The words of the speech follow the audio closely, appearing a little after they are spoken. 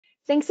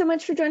Thanks so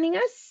much for joining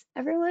us,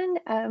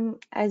 everyone.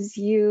 As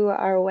you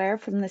are aware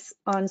from this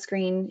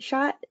on-screen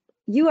shot,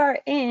 you are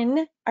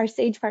in our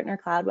Sage Partner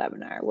Cloud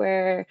webinar,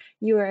 where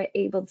you are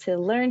able to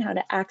learn how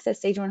to access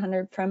Sage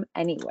 100 from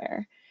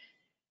anywhere.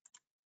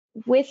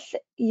 With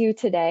you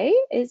today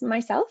is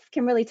myself,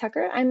 Kimberly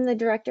Tucker. I'm the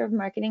Director of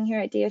Marketing here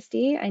at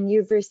DSD, and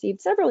you've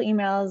received several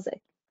emails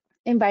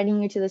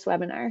inviting you to this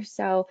webinar.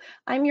 So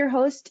I'm your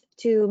host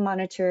to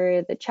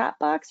monitor the chat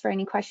box for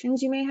any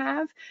questions you may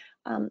have,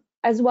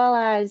 as well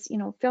as,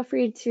 feel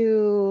free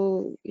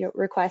to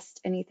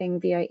request anything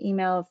via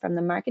email from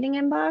the marketing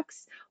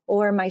inbox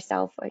or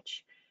myself,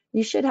 which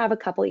you should have a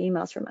couple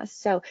emails from us.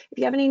 So if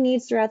you have any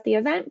needs throughout the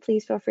event,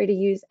 please feel free to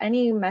use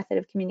any method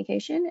of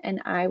communication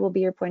and I will be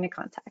your point of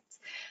contact.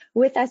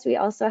 With us, we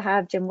also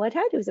have Jim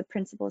Woodhead, who's a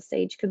principal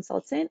Sage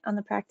consultant on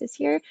the practice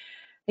here.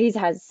 He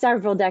has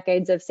several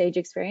decades of Sage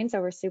experience,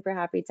 so we're super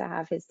happy to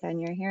have his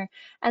tenure here.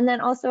 And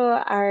then also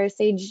our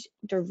Sage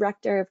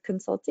Director of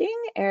Consulting,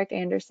 Eric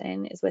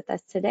Anderson, is with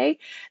us today.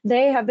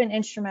 They have been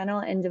instrumental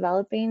in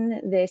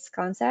developing this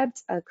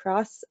concept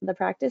across the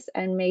practice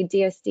and made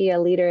DSD a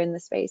leader in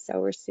the space. So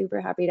we're super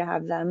happy to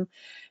have them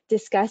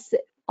discuss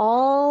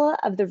all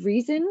of the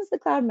reasons the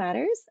cloud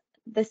matters,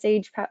 the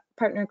Sage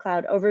Partner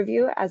Cloud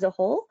overview as a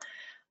whole,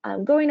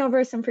 going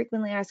over some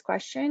frequently asked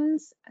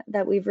questions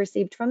that we've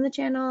received from the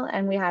channel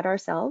and we had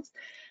ourselves.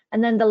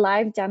 And then the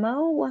live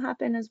demo will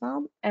happen as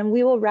well. And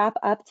we will wrap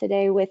up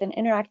today with an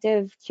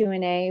interactive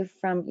Q&A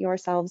from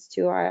yourselves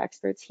to our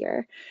experts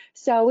here.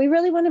 So we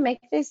really want to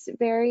make this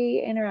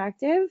very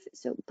interactive.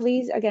 So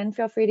please, again,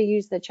 feel free to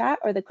use the chat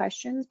or the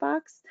questions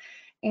box.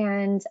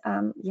 And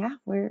yeah,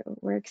 we're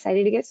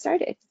excited to get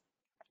started.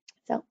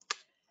 So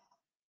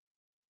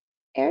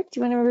Eric,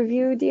 do you want to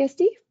review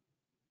DSD?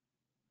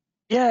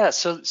 Yeah,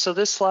 so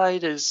this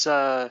slide is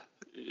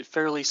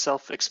fairly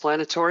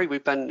self-explanatory.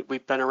 We've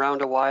been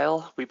around a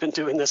while. We've been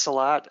doing this a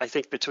lot. I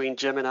think between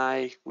Jim and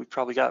I, we've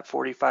probably got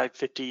 45,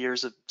 50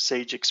 years of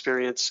Sage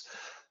experience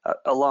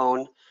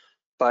alone,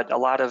 but a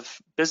lot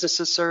of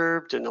businesses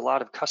served and a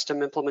lot of custom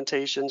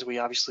implementations. We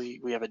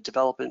have a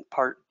development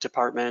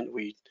department.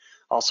 We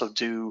also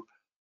do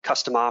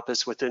custom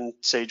office within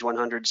Sage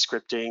 100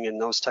 scripting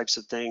and those types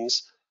of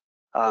things.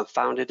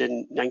 Founded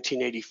in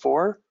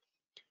 1984,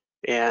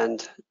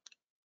 and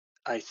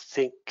I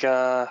think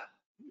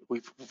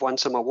we've won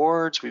some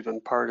awards. We've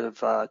been part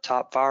of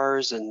top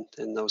VARs and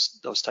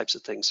those types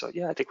of things. So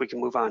yeah, I think we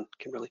can move on,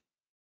 Kimberly.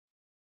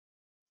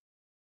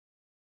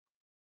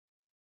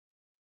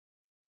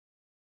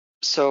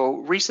 So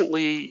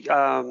recently,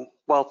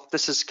 well,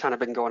 this has kind of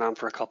been going on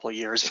for a couple of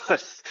years,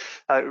 but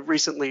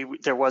recently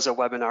there was a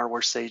webinar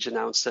where Sage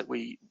announced that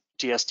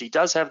DSD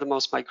does have the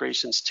most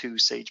migrations to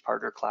Sage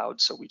Partner Cloud.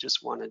 So we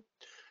just wanted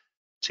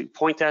to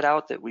point that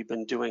out, that we've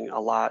been doing a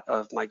lot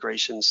of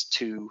migrations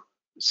to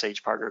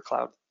Sage Partner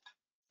Cloud.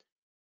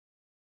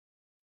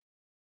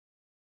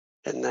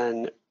 And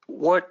then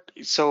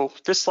so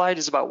this slide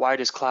is about why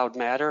does cloud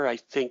matter? I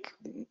think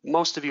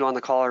most of you on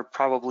the call are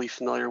probably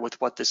familiar with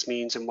what this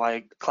means and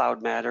why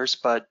cloud matters,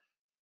 but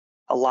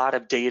a lot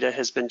of data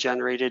has been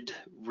generated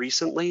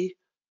recently.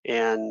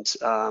 And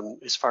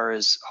as far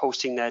as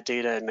hosting that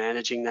data and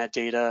managing that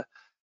data,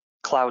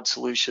 cloud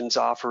solutions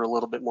offer a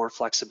little bit more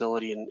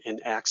flexibility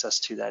and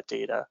access to that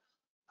data.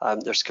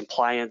 There's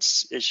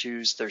compliance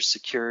issues, there's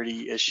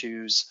security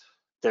issues,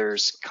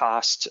 there's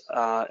cost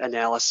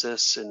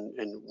analysis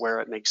and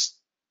where it makes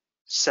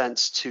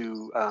sense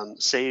to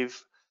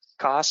save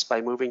costs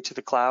by moving to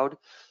the cloud.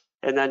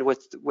 And then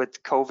with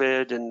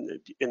COVID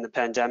and in the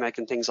pandemic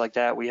and things like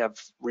that, we have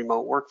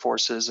remote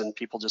workforces and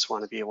people just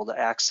want to be able to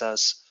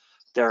access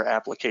their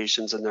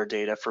applications and their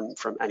data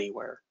from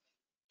anywhere.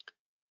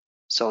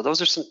 So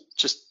those are some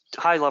just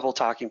high-level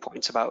talking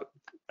points about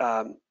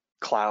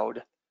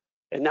cloud.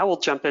 And now we'll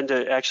jump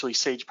into actually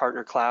Sage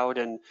Partner Cloud.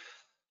 And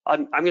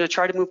I'm going to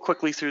try to move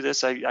quickly through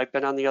this. I've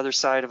been on the other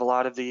side of a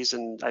lot of these,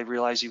 and I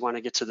realize you want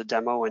to get to the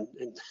demo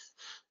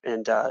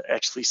and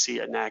actually see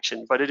it in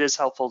action. But it is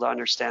helpful to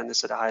understand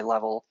this at a high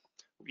level.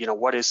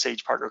 What is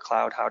Sage Partner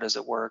Cloud? How does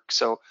it work?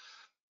 So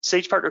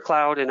Sage Partner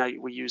Cloud, and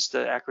we use the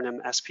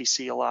acronym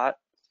SPC a lot,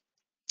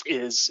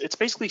 it's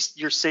basically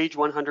your Sage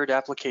 100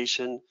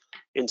 application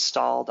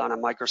installed on a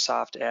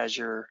Microsoft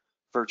Azure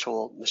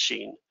virtual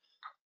machine.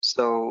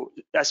 So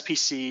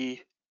SPC,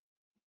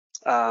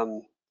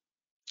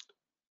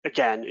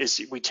 again,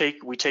 is we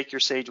take your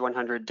Sage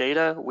 100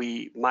 data,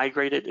 we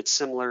migrate it. It's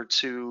similar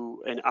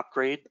to an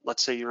upgrade.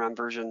 Let's say you're on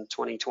version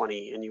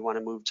 2020 and you want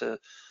to move to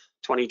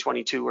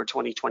 2022 or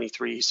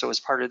 2023. So as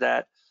part of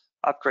that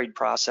upgrade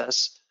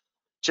process,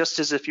 just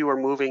as if you were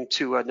moving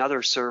to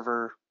another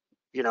server,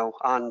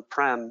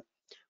 on-prem,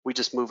 we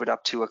just move it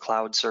up to a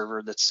cloud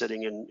server that's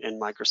sitting in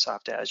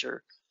Microsoft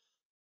Azure.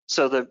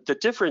 So the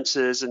difference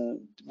is,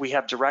 and we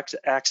have direct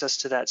access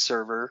to that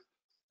server.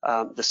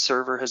 The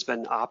server has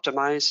been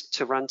optimized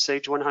to run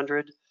Sage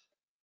 100,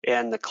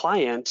 and the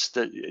client,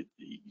 the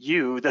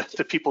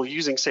people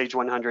using Sage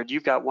 100,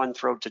 you've got one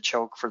throat to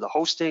choke for the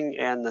hosting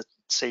and the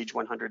Sage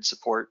 100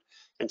 support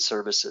and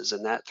services,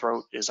 and that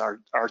throat is our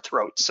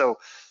throat. So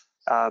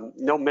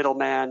no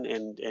middleman,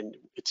 and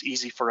it's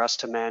easy for us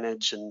to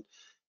manage and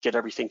get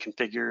everything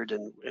configured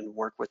and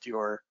work with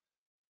your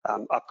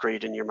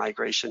upgrade and your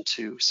migration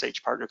to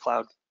Sage Partner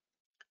Cloud.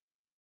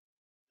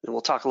 And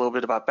we'll talk a little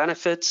bit about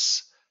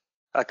benefits.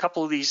 A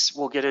couple of these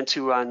we'll get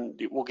into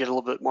we'll get a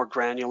little bit more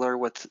granular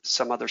with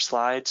some other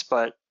slides,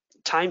 but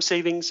time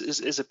savings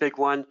is a big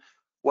one.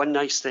 One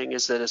nice thing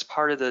is that as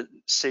part of the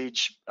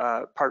Sage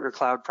Partner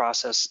Cloud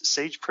process,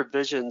 Sage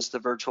provisions the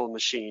virtual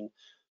machine.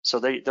 So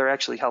they're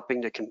actually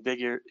helping to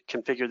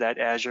configure that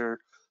Azure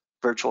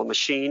virtual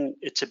machine.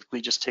 It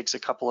typically just takes a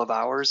couple of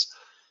hours,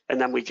 and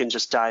then we can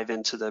just dive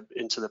into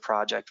the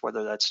project,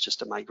 whether that's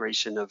just a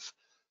migration of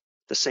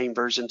the same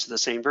version to the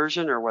same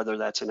version or whether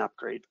that's an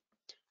upgrade.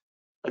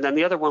 And then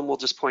the other one we'll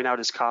just point out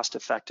is cost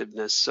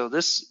effectiveness. So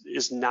this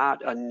is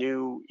not a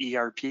new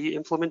ERP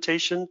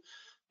implementation.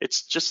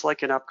 It's just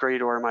like an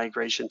upgrade or a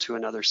migration to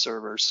another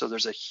server. So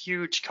there's a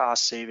huge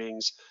cost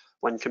savings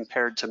when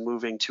compared to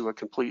moving to a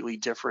completely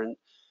different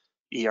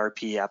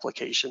ERP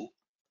application.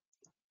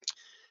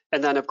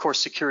 And then of course,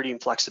 security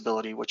and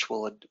flexibility, which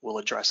we'll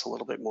address a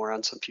little bit more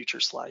on some future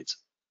slides.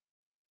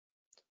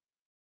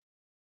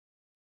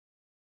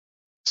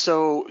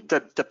 So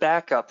the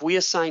backup, we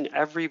assign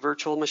every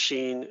virtual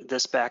machine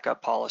this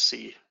backup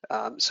policy.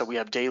 So we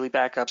have daily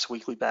backups,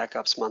 weekly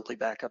backups, monthly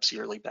backups,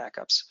 yearly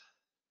backups.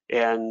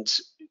 And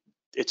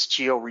it's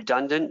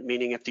geo-redundant,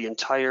 meaning if the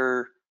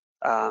entire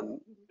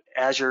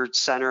Azure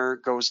center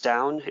goes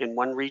down in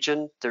one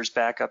region, there's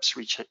backups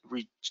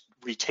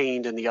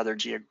retained in the other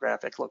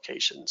geographic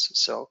locations.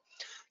 So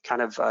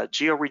kind of a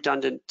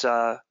geo-redundant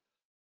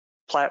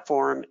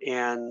platform,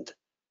 and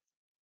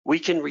we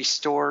can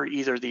restore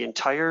either the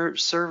entire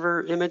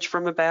server image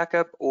from a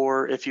backup,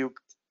 or if you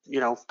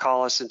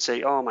call us and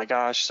say, oh my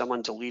gosh, someone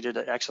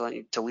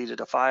accidentally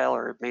deleted a file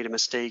or made a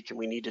mistake and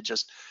we need to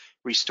just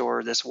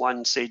restore this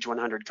one Sage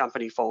 100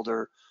 company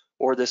folder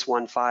or this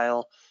one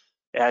file,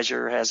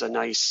 Azure has a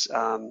nice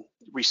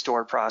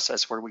restore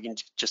process where we can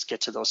just get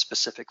to those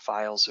specific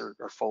files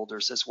or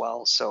folders as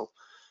well. So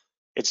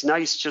it's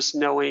nice just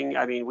knowing,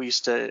 I mean, we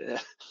used to,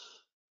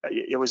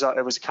 it was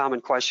a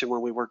common question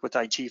when we work with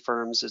IT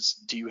firms is,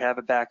 do you have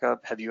a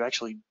backup? Have you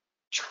actually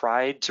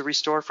tried to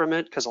restore from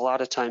it? Because a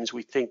lot of times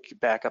we think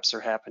backups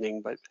are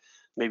happening, but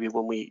maybe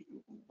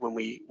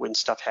when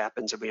stuff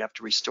happens and we have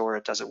to restore,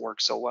 it doesn't work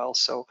so well.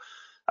 So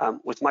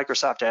with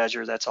Microsoft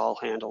Azure, that's all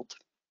handled.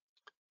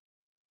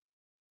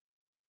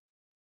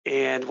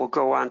 And we'll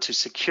go on to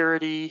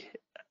security.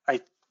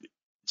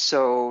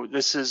 So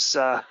this is,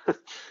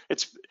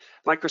 it's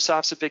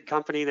Microsoft's a big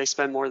company. They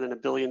spend more than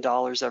 $1 billion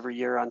every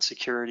year on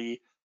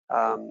security.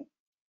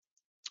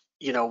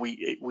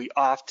 We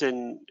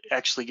often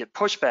actually get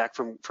pushback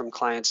from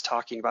clients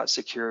talking about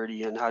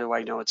security and how do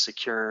I know it's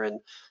secure? And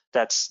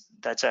that's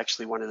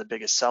actually one of the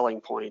biggest selling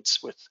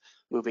points with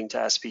moving to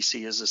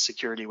SPC is the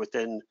security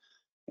within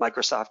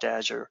Microsoft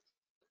Azure.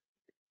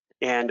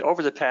 And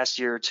over the past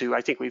year or two,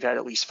 I think we've had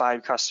at least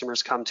 5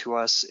 customers come to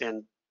us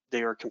and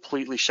they are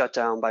completely shut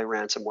down by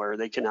ransomware.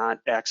 They cannot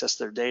access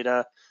their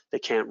data. They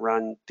can't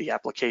run the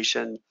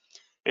application.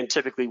 And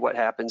typically what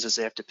happens is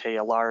they have to pay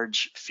a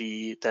large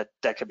fee that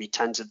could be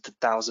tens of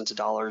thousands of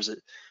dollars.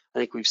 I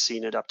think we've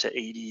seen it up to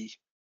 $80,000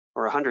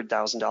 or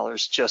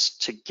 $100,000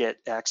 just to get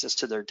access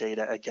to their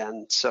data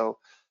again. So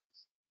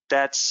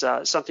that's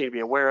something to be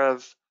aware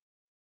of.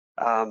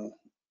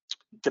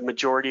 The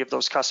majority of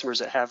those customers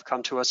that have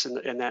come to us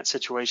in that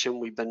situation,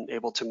 we've been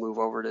able to move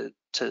over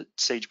to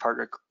Sage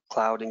Partner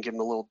Cloud and give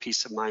them a little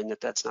peace of mind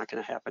that that's not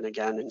going to happen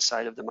again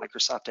inside of the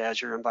Microsoft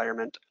Azure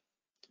environment.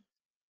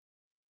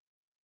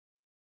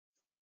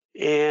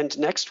 And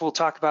next we'll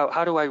talk about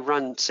how do I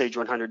run Sage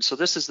 100. So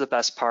this is the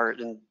best part,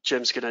 and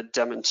Jim's going to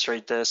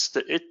demonstrate this.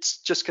 That it's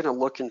just going to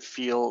look and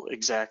feel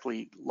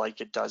exactly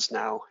like it does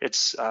now.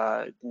 It's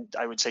I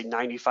would say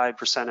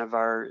 95%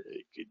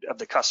 of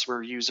the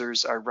customer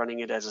users are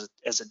running it as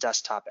a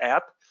desktop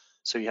app.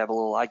 So you have a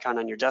little icon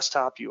on your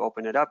desktop, you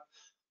open it up,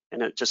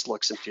 and it just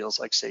looks and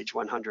feels like Sage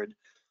 100.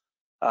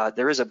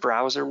 There is a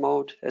browser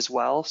mode as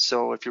well.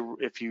 So if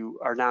you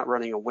are not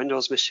running a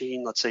Windows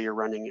machine, let's say you're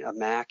running a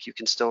Mac, you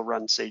can still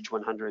run Sage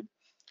 100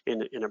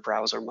 in a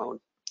browser mode.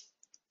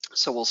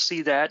 So we'll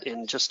see that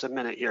in just a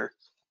minute here.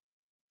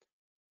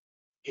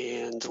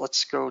 And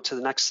let's go to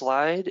the next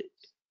slide.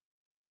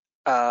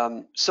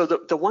 So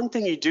the one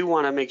thing you do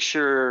want to make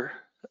sure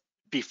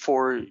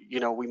before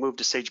we move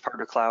to Sage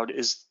Partner Cloud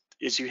is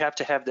you have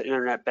to have the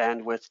internet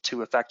bandwidth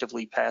to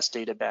effectively pass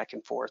data back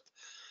and forth.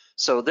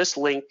 So this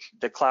link,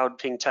 the cloud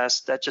ping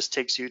test, that just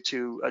takes you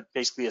to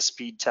basically a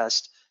speed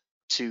test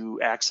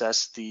to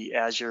access the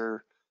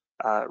Azure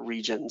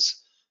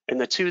regions. And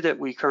the 2 that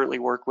we currently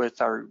work with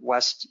are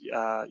West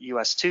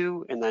US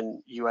 2 and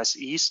then US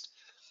East.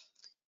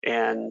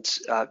 And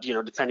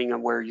depending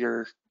on where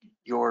your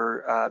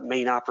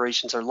main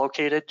operations are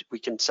located, we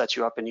can set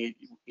you up and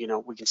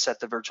we can set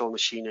the virtual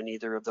machine in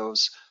either of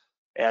those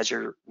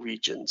Azure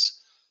regions.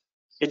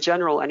 In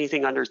general,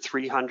 anything under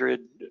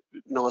 300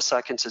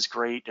 milliseconds is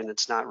great, and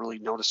it's not really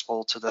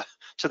noticeable to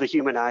the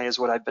human eye, is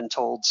what I've been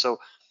told. So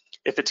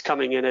if it's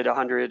coming in at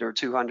 100 or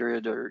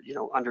 200 or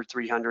under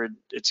 300,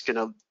 it's going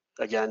to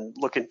again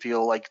look and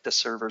feel like the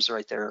server's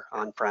right there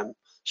on-prem.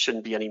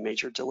 Shouldn't be any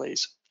major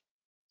delays.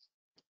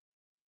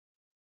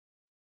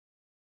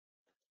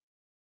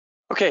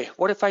 Okay,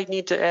 what if I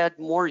need to add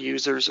more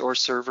users or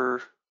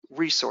server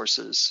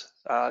resources?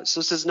 So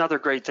this is another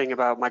great thing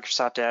about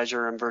Microsoft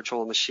Azure and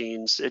virtual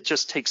machines. It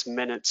just takes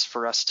minutes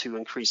for us to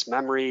increase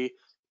memory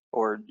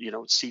or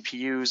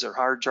CPUs or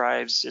hard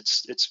drives.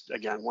 It's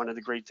again, one of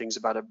the great things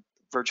about a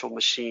virtual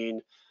machine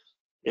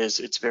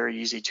is it's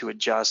very easy to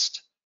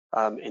adjust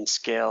and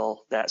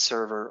scale that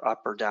server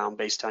up or down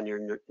based on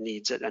your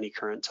needs at any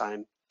current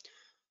time.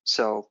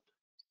 So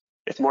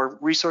if more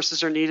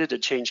resources are needed, a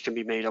change can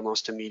be made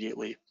almost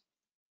immediately.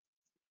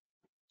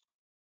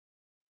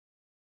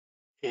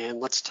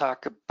 And let's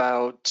talk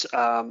about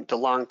the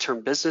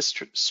long-term business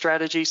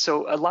strategy.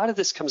 So a lot of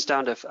this comes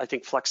down to, I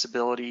think,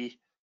 flexibility,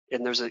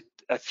 and there's a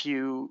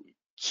few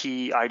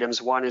key items.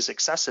 One is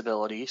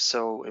accessibility,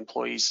 so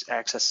employees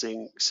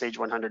accessing Sage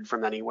 100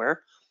 from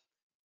anywhere.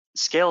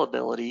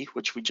 Scalability,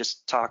 which we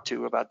just talked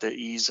to about the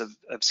ease of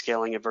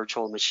scaling a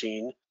virtual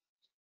machine.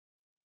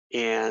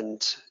 And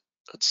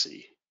let's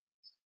see,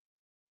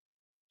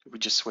 we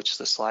just switched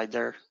the slide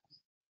there.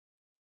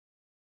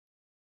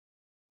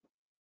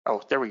 Oh,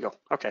 there we go.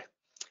 Okay.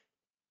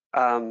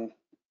 And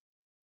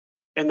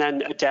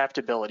then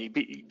adaptability,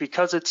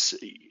 because it's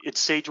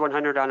Sage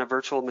 100 on a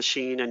virtual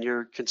machine, and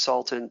your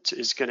consultant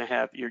is going to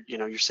have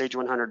your Sage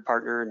 100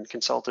 partner and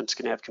consultant's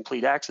going to have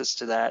complete access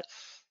to that.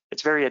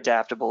 It's very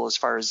adaptable as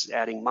far as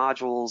adding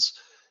modules,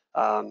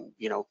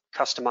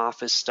 custom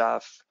office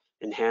stuff,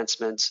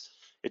 enhancements.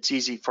 It's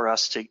easy for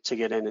us to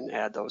get in and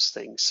add those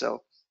things.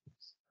 So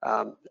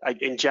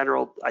in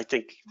general, I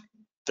think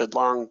the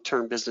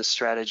long-term business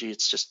strategy,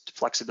 it's just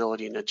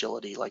flexibility and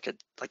agility, like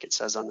it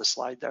says on the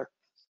slide there.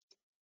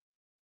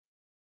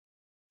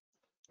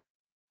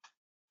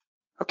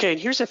 Okay, and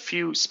here's a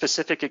few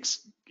specific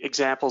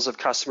examples of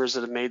customers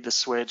that have made the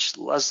switch.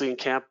 Leslie and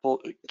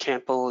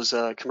Campbell is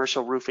a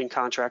commercial roofing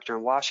contractor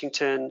in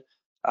Washington.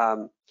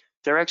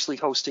 They're actually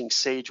hosting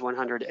Sage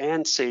 100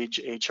 and Sage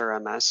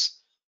HRMS.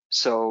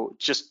 So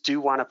just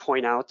do want to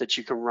point out that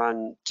you can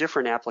run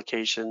different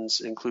applications,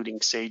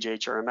 including Sage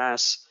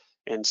HRMS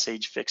and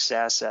Sage Fixed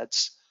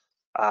Assets,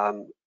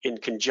 in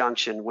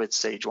conjunction with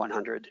Sage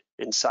 100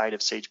 inside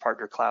of Sage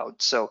Partner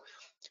Cloud. So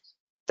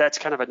that's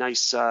kind of a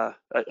nice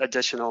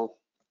additional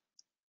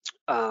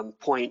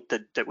point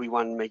that we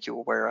want to make you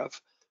aware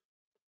of.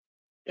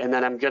 And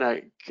then I'm going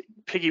to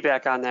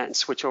piggyback on that and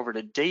switch over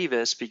to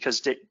Davis,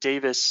 because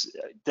Davis,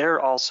 they're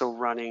also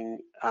running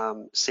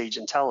Sage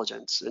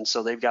Intelligence. And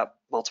so they've got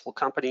multiple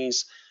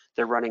companies.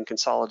 They're running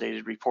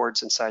consolidated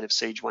reports inside of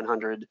Sage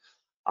 100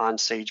 on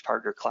Sage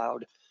Partner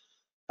Cloud.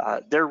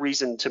 Their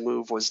reason to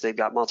move was they've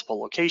got multiple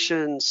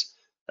locations.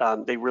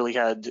 They really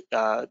had,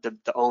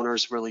 the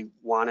owners really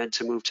wanted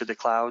to move to the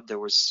cloud. There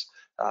was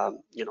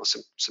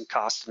some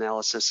cost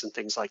analysis and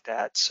things like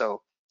that.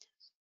 So,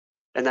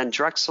 and then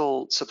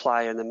Drexel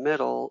Supply in the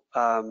middle,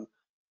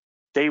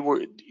 they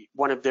were,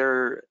 one of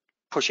their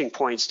pushing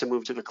points to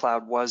move to the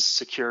cloud was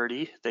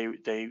security.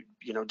 They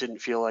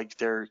didn't feel like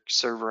their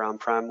server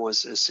on-prem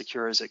was as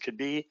secure as it could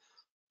be.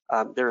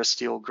 They're a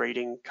steel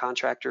grading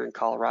contractor in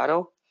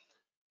Colorado,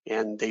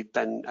 and they've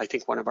been, I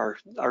think, one of our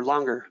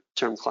longer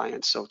term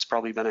clients. So it's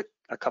probably been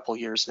a couple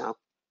years now.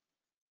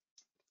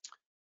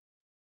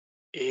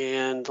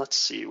 And let's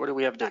see, what do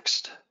we have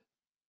next?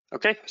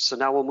 Okay, so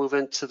now we'll move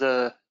into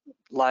the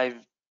live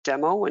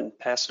demo and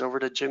pass it over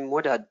to Jim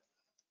Woodhead.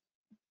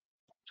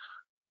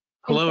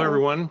 Hello,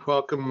 everyone.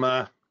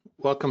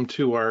 Welcome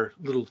to our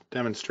little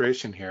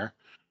demonstration here.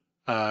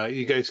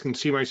 You guys can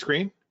see my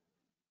screen?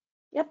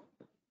 Yep.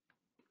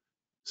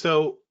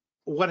 So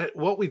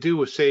what we do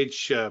with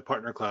Sage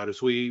Partner Cloud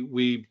is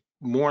we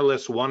more or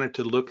less want it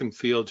to look and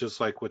feel just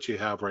like what you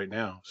have right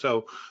now.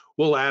 So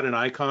we'll add an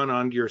icon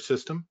onto your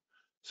system.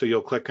 So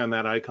you'll click on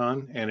that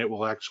icon and it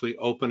will actually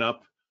open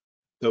up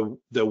the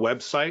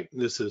website.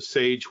 This is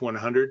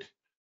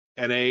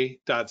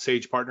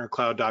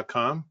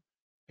sage100na.sagepartnercloud.com.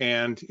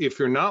 And if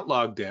you're not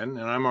logged in, and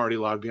I'm already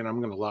logged in, I'm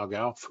going to log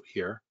out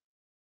here.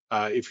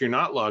 If you're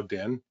not logged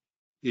in,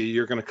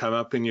 you're going to come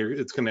up and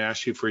it's going to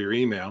ask you for your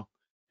email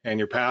and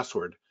your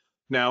password.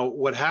 Now,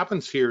 what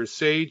happens here is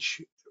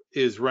Sage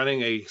is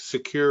running a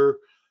secure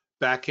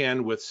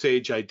backend with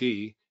Sage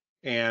ID.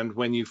 And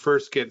when you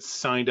first get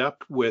signed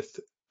up with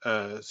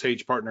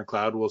Sage Partner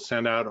Cloud, we'll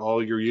send out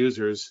all your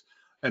users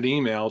an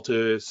email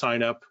to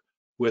sign up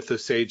with the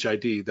Sage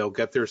ID. They'll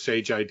get their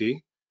Sage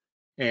ID,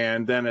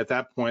 and then at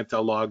that point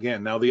they'll log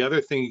in. Now, the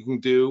other thing you can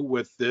do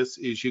with this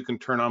is you can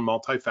turn on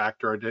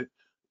multi-factor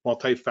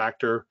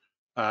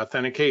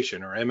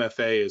authentication, or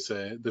MFA is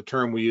the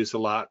term we use a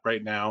lot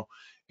right now.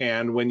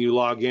 And when you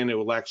log in, it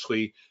will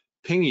actually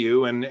ping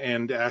you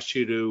and ask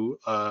you to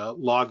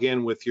log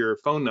in with your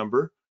phone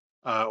number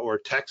or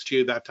text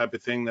you, that type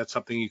of thing. That's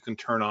something you can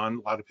turn on.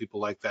 A lot of people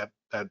like that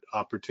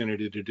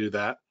opportunity to do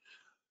that.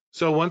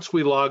 So once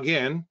we log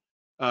in,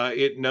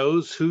 it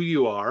knows who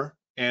you are,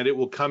 and it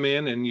will come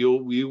in and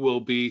you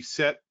will be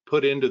set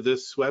put into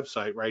this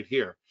website right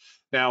here.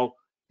 Now,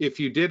 if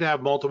you did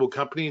have multiple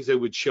companies, they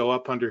would show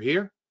up under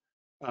here.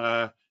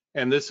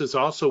 And this is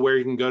also where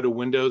you can go to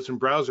Windows and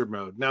browser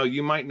mode. Now,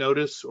 you might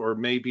notice, or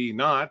maybe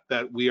not,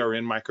 that we are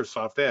in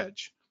Microsoft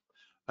Edge.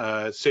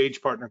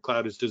 Sage Partner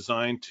Cloud is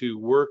designed to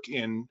work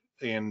in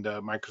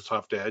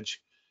Microsoft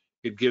Edge.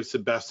 It gives the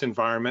best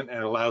environment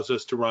and allows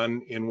us to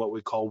run in what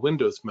we call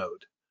Windows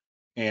mode.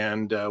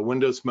 And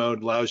Windows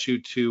mode allows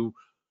you to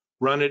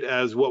run it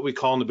as what we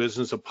call in the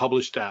business a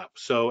published app.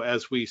 So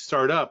as we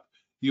start up,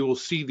 you will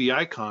see the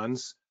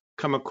icons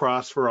come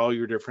across for all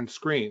your different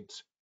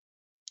screens.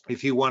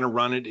 If you want to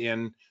run it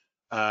in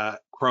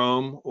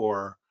Chrome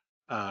or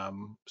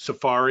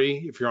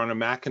Safari, if you're on a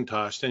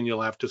Macintosh, then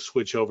you'll have to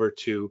switch over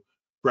to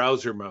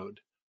browser mode.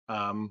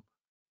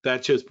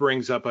 That just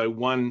brings up a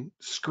one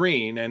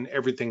screen and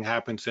everything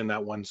happens in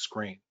that one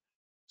screen.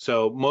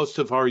 So most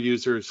of our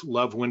users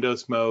love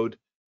Windows mode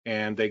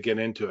and they get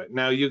into it.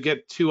 Now you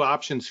get two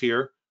options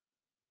here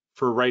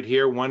for right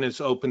here. One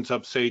is opens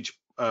up Sage,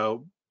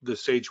 the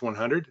Sage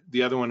 100.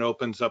 The other one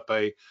opens up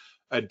a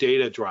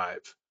data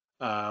drive.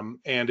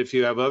 And if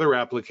you have other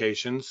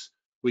applications,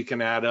 we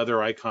can add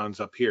other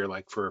icons up here,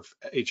 like for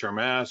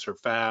HRMS or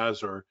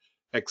FAS or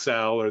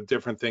Excel or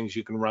different things.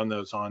 You can run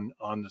those on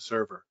the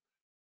server.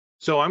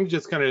 So I'm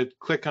just going to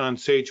click on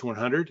Sage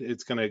 100.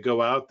 It's going to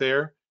go out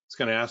there. It's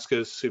going to ask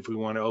us if we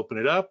want to open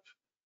it up,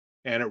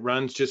 and it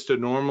runs just a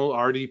normal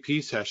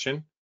RDP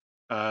session.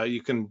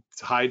 You can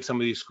hide some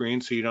of these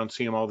screens so you don't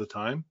see them all the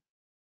time.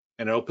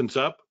 And it opens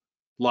up,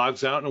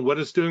 logs out, and what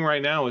it's doing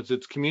right now is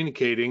it's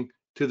communicating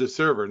to the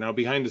server. Now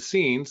behind the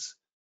scenes,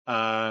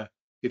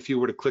 if you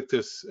were to click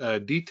this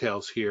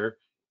details here,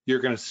 you're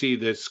going to see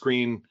the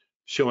screen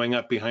showing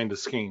up behind the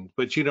screen,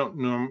 but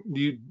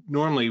you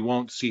normally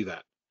won't see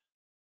that.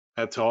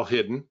 That's all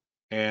hidden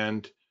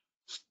and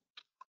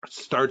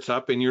starts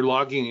up, and you're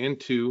logging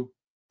into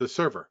the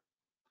server.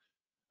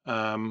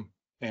 And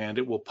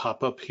it will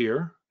pop up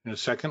here in a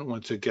second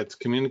once it gets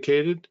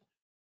communicated.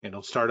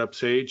 It'll start up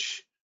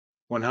Sage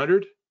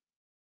 100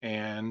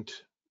 and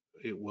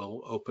it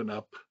will open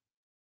up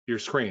your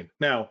screen.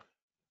 Now,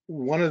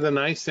 one of the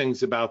nice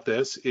things about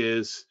this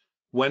is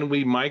when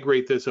we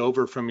migrate this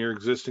over from your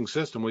existing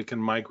system, we can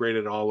migrate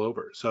it all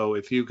over. So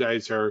if you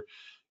guys are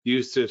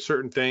used to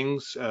certain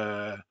things,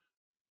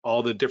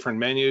 all the different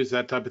menus,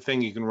 that type of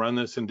thing, you can run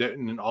this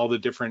in all the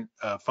different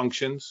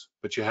functions,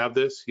 but you have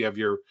this, you have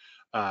your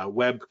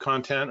web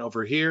content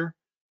over here,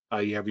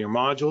 you have your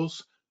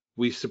modules.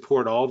 We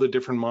support all the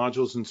different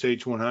modules in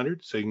Sage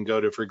 100. So you can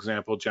go to, for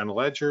example, General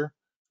Ledger,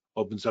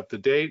 opens up the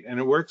date, and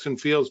it works and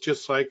feels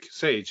just like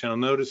Sage. And I'll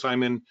notice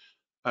I'm in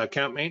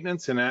account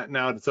maintenance, and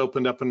now it's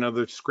opened up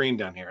another screen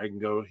down here. I can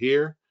go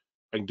here,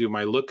 I can do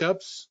my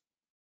lookups,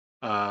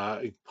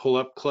 pull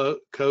up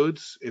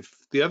codes. If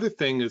the other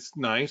thing is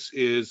nice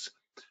is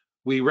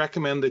we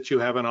recommend that you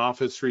have an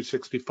Office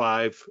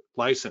 365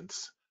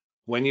 license.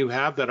 When you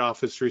have that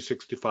Office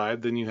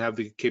 365, then you have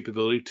the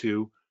capability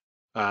to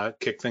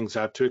kick things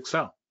out to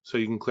Excel. So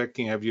you can click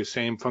and have your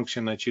same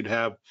function that you'd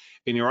have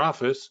in your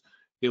Office.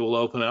 It will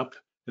open up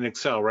an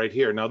Excel right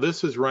here. Now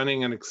this is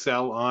running an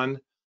Excel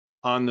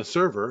on the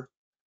server,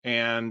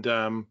 and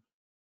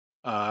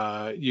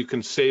you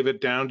can save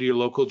it down to your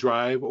local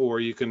drive,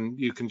 or you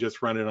can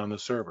just run it on the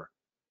server.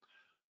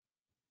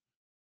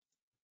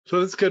 So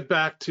let's get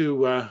back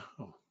to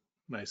oh,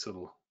 nice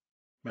little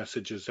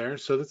messages there.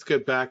 So let's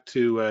get back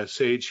to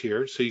Sage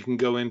here. So you can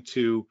go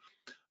into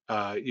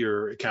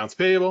your accounts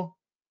payable,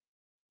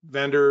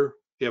 vendor.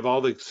 You have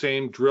all the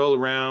same drill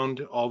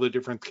around, all the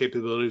different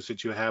capabilities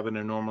that you have in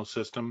a normal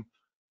system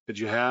that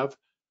you have.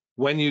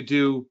 When you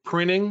do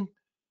printing,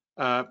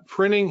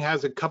 printing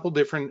has a couple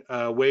different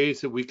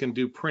ways that we can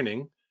do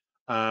printing.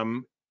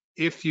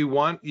 If you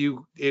want,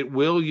 it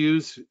will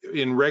use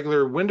in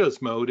regular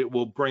Windows mode, it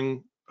will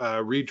bring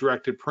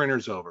redirected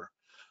printers over.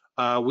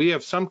 We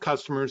have some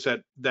customers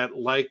that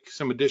like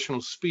some additional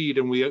speed,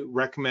 and we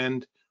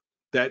recommend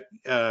that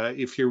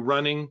if you're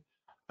running,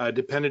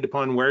 dependent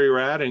upon where you're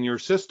at in your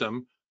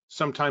system,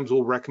 sometimes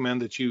we'll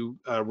recommend that you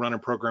run a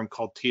program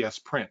called TS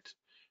Print,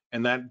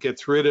 and that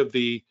gets rid of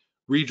the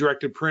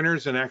redirected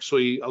printers and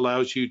actually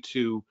allows you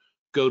to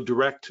go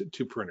direct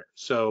to printer.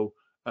 So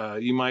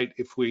you might,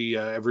 if we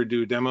ever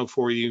do a demo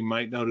for you, you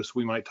might notice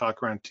we might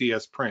talk around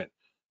TS Print.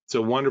 It's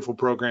a wonderful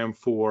program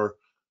for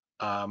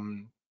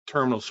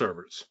terminal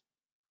servers.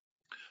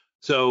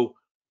 So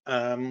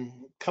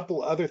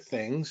couple other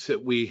things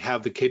that we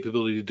have the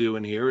capability to do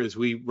in here is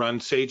we run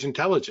Sage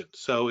Intelligence.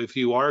 So if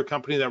you are a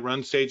company that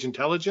runs Sage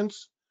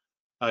Intelligence,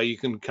 you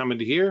can come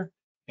into here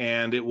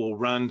and it will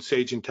run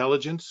Sage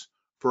Intelligence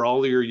for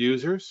all of your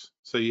users.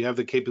 So you have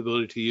the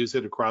capability to use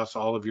it across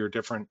all of your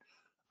different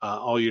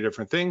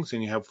things,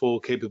 and you have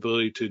full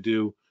capability to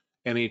do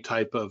any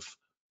type of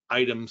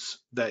items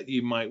that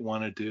you might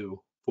want to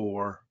do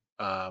for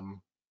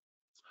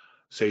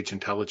Sage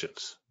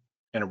Intelligence,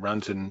 and it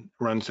runs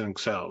in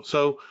Excel.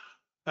 So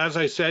as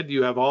I said,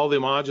 you have all the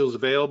modules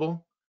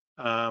available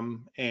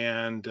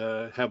and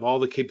have all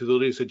the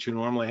capabilities that you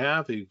normally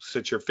have. You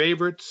set your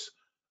favorites.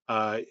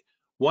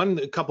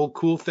 A couple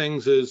cool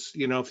things is,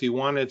 you know, if you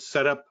want to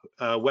set up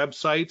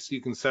websites,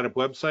 you can set up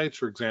websites.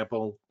 For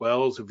example,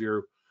 Wells, if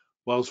you're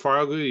Wells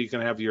Fargo, you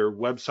can have your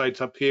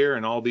websites up here,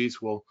 and all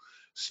these will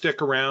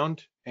stick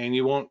around, and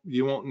you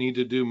won't need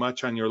to do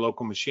much on your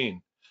local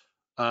machine.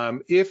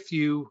 If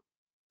you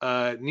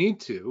need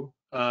to,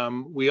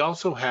 we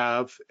also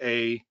have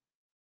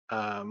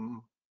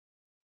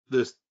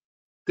this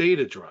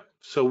data drive.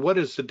 So what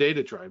is the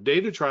data drive?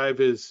 Data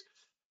drive is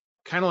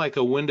kind of like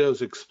a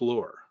Windows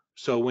Explorer.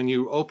 So when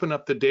you open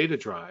up the data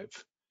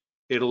drive,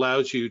 it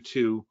allows you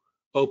to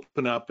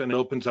open up, and it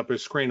opens up a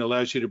screen,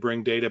 allows you to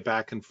bring data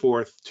back and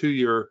forth to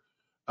your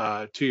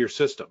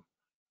system.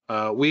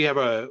 We have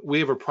a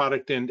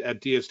product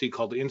at DSD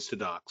called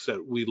Instadocs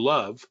that we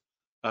love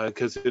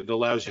because it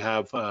allows you to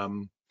have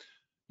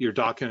your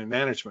document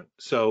management.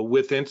 So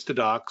with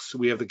Instadocs,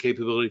 we have the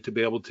capability to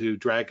be able to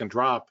drag and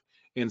drop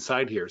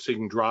inside here. So you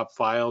can drop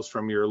files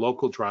from your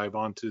local drive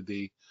onto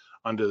the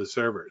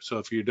server. So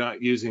if you're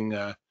not using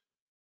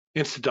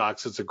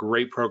Instadocs, it's a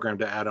great program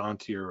to add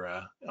onto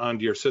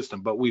your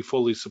system, but we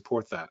fully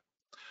support that.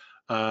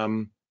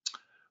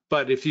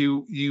 But if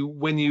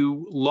when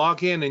you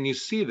log in and you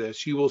see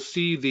this, you will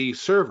see the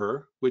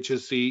server, which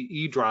is the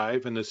E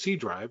drive and the C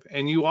drive,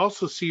 and you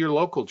also see your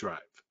local drive.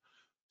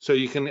 So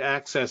you can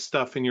access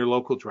stuff in your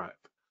local drive.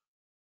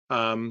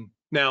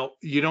 Now,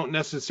 you don't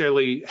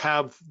necessarily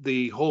have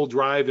the whole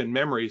drive in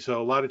memory,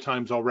 so a lot of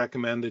times I'll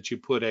recommend that you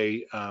put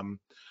a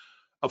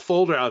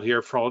folder out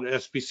here called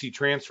SBC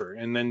transfer,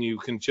 and then you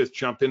can just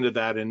jump into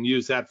that and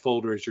use that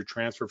folder as your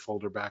transfer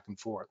folder back and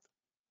forth.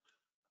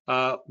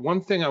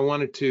 One thing I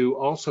wanted to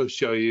also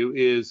show you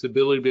is the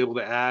ability to be able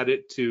to add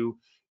it to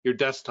your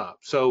desktop.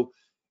 So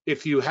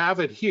if you have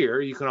it here,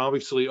 you can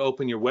obviously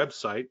open your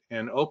website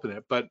and open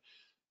it, but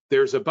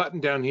there's a button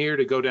down here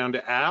to go down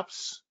to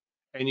apps,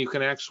 and you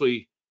can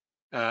actually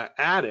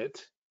add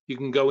it. You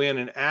can go in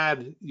and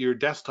add your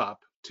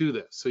desktop to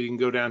this. So you can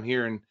go down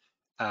here and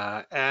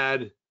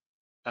add,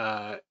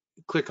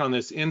 click on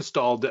this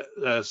install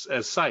as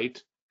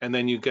site, and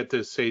then you get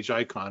this Sage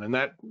icon, and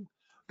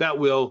that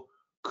will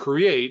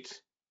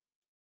create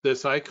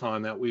this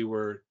icon that we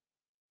were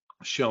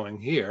showing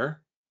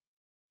here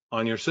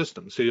on your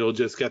system. So you'll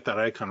just get that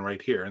icon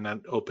right here, and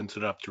that opens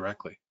it up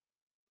directly.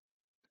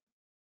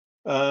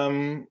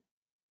 So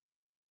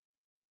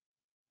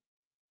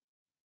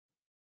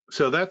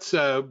that's,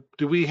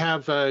 do we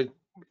have,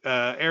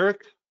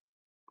 Eric,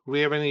 do we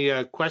have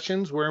any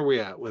questions? Where are we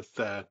at with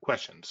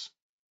questions?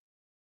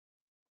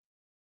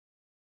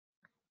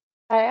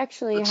 I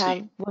actually Let's have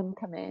see. one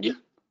come in. Yeah.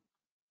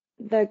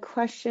 The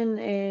question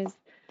is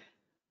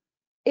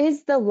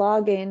the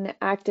login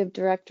Active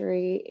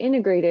Directory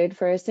integrated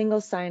for a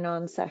single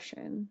sign-on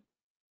session?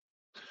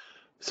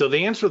 So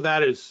the answer to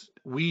that is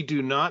we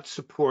do not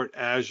support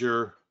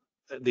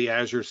the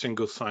Azure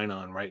single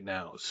sign-on right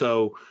now.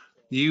 So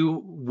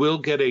you will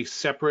get a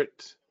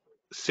separate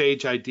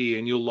Sage ID,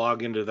 and you'll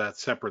log into that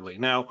separately.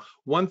 Now,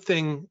 one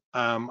thing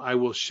I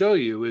will show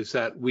you is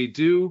that we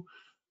do,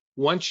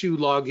 once you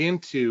log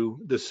into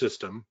the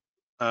system,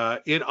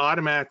 it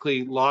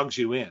automatically logs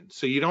you in.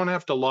 So you don't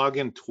have to log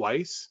in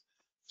twice.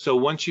 So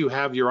once you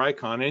have your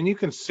icon, and you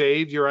can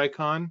save your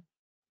icon,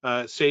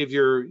 save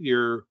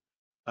your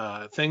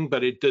thing,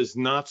 but it does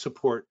not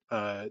support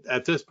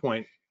at this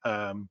point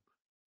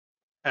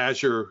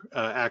Azure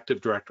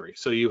Active Directory.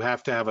 So you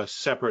have to have a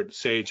separate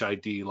Sage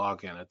ID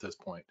login at this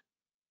point.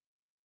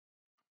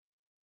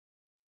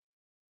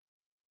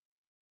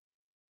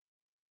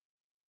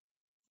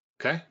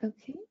 Okay.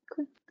 Okay,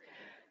 cool.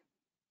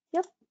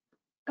 Yep.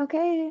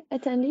 Okay,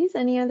 attendees,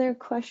 any other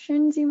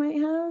questions you might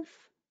have?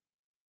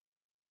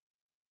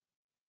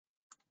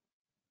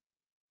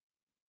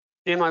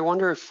 Tim, I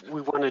wonder if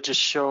we want to just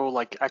show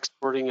like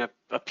exporting a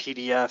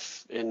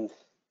PDF and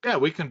Yeah,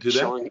 we can do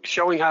that.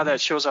 Showing how that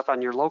shows up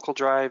on your local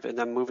drive, and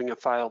then moving a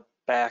file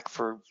back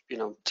for,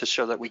 to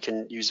show that we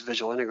can use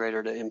Visual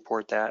Integrator to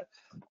import that.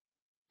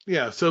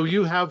 Yeah, so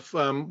you have,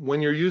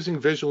 when you're using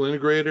Visual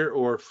Integrator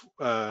or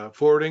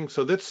forwarding,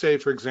 so let's say,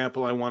 for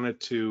example, I wanted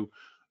to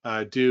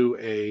do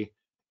a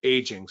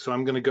aging. So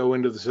I'm going to go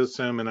into the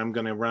system, and I'm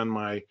going to run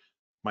my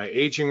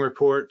aging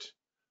report.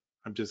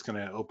 I'm just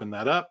going to open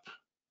that up,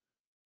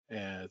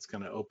 and it's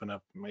going to open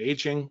up my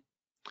aging.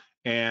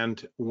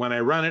 And when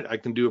I run it, I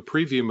can do a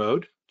preview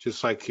mode,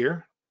 just like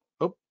here.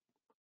 Oh,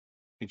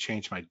 let me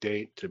change my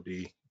date to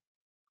get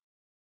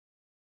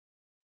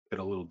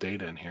a little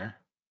data in here.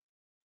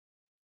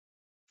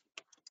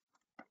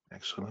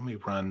 Actually, let me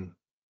run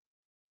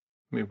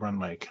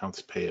my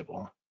accounts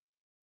payable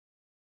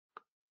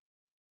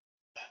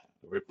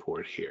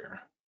report here.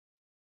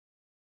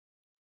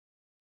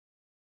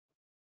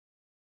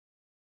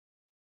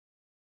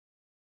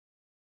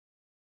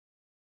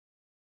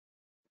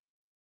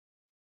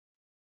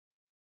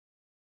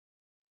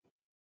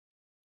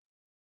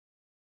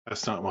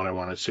 That's not what I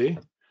want to see.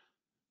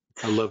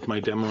 I love my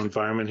demo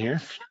environment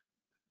here.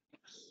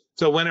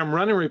 So when I'm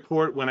running a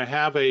report, when I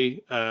have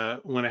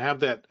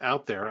that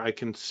out there, I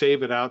can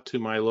save it out to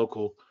my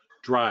local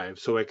drive.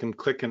 So I can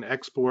click and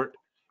export.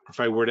 If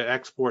I were to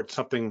export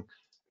something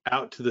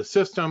out to the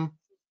system.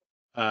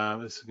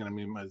 This is going to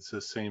be it's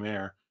the same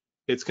error.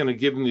 It's going to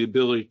give them the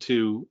ability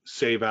to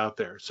save out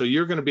there. So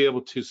you're going to be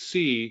able to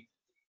see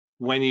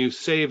when you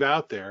save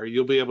out there,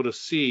 you'll be able to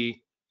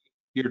see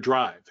your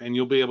drive, and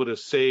you'll be able to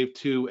save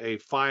to a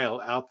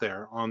file out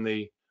there on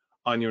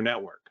your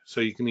network.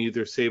 So you can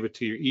either save it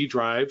to your E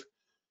drive,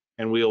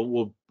 and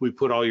we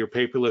put all your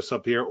paperless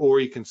up here, or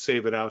you can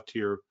save it out to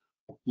your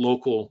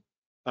local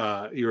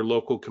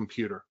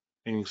computer,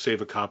 and you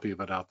save a copy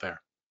of it out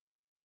there.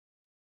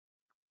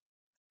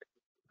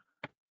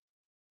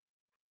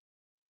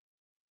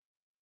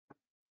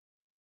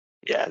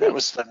 Yeah, that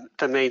was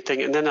the main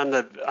thing. And then on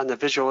the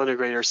visual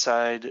integrator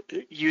side,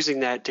 using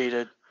that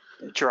data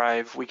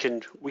drive, we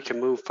can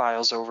move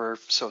files over.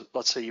 So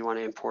let's say you want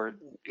to import,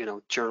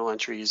 journal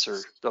entries or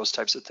those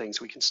types of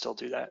things, we can still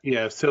do that.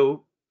 Yeah,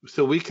 so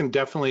we can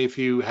definitely, if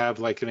you have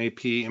like an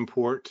AP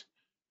import,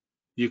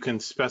 you can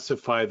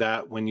specify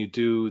that when you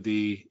do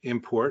the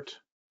import.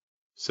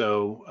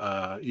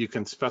 So you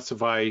can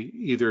specify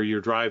either your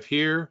drive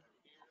here,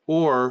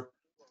 or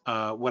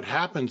what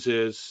happens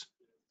is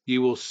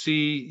you will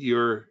see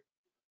your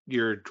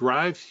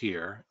drive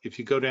here. If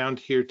you go down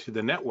here to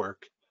the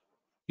network,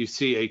 you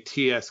see a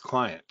TS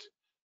client.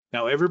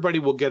 Now everybody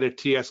will get a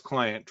TS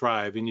client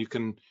drive, and you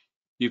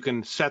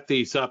can set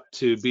these up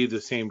to be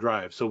the same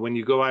drive. So when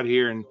you go out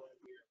here and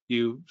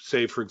you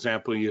say, for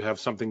example, you have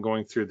something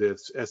going through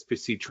this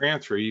SPC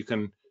transfer, you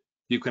can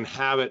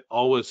have it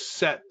always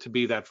set to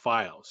be that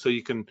file. So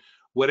you can,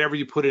 whatever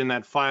you put in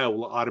that file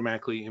will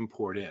automatically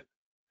import in.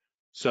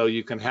 So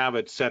you can have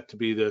it set to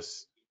be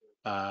this.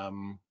 Let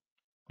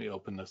me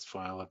open this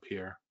file up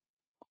here.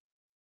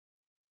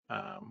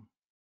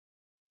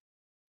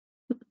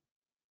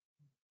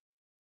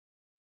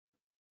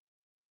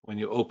 When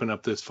you open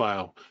up this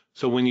file,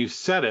 so when you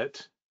set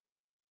it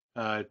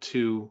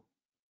to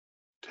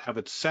have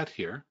it set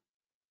here,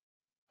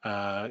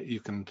 you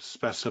can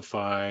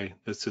specify.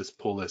 Let's just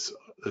pull this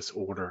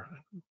order.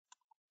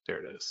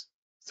 There it is.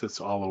 It's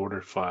this all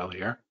ordered file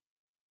here,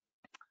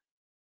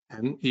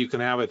 and you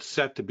can have it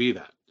set to be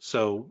that.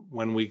 So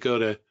when we go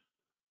to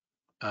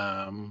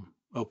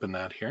open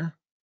that here,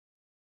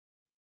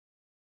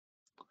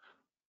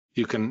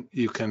 you can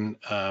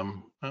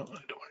oh, I don't want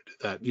to do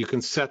that. You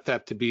can set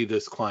that to be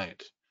this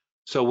client.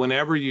 So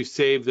whenever you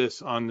save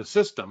this on the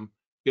system,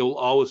 you'll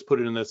always put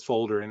it in this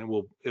folder, and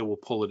it will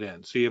pull it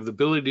in. So you have the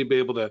ability to be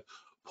able to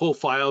pull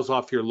files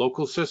off your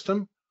local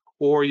system,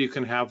 or you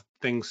can have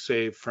things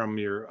saved from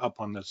your up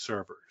on the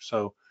server.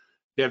 So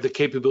you have the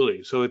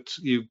capability. So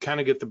you kind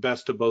of get the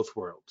best of both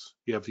worlds.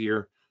 You have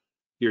your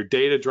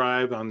data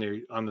drive on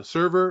the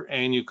server,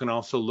 and you can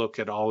also look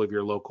at all of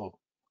your local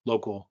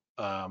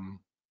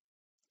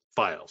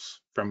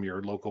files from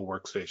your local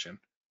workstation.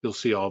 You'll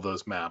see all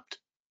those mapped.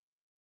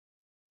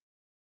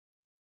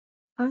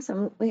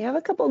 Awesome. We have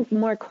a couple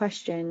more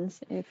questions.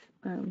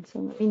 So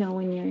let me know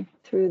when you're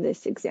through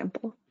this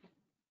example.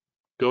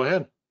 Go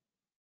ahead.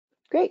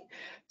 Great.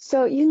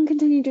 So you can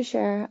continue to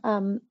share.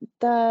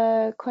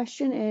 The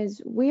question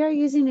is, we are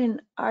using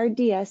an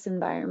RDS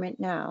environment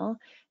now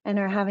and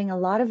are having a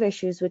lot of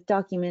issues with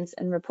documents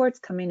and reports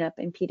coming up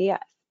in PDF.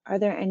 Are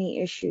there any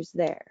issues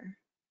there?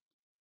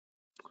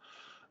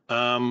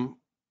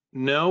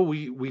 No,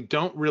 we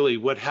don't really.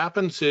 What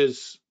happens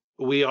is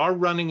we are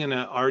running in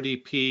a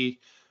RDP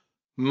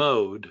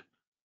mode,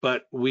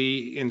 but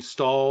we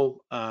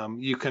install,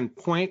 you can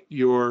point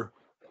your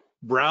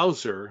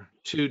browser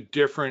to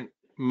different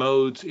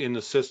modes in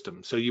the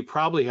system. So you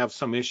probably have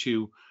some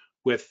issue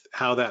with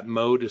how that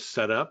mode is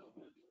set up,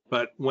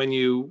 but when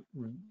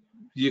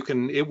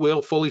it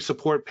will fully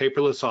support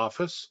paperless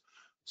Office.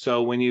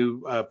 So when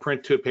you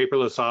print to a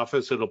paperless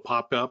Office, it'll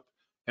pop up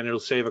and it'll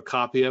save a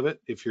copy of it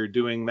if you're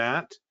doing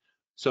that.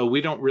 So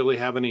we don't really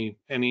have any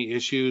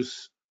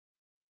issues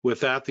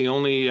with that. The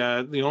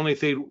only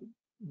thing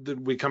that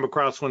we come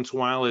across once in a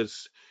while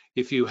is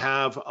if you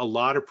have a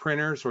lot of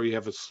printers or you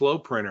have a slow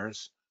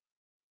printers,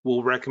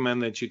 we'll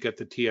recommend that you get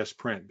the TS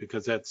print,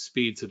 because that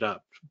speeds it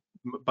up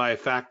by a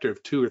factor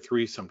of 2 or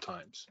 3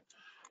 sometimes.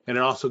 And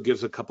it also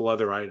gives a couple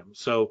other items.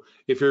 So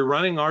if you're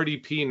running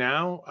RDP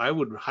now, I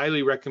would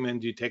highly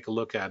recommend you take a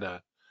look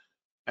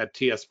at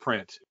TS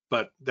print.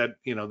 But that,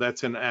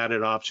 that's an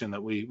added option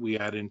that we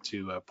add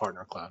into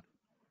Partner Cloud.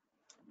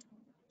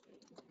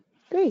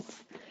 Great.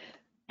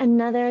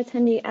 Another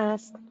attendee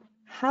asks,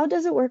 how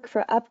does it work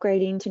for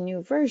upgrading to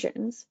new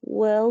versions?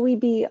 Will we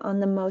be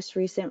on the most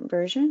recent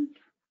version?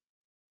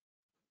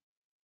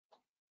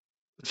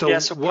 So yeah,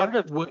 so go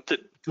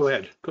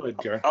ahead,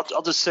 Gary.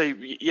 I'll just say,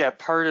 yeah,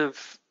 part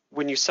of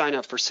when you sign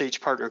up for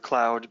Sage Partner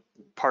Cloud,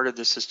 part of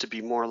this is to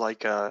be more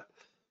like a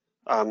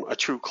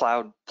true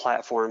cloud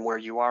platform where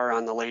you are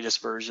on the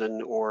latest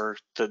version or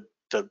the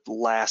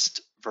last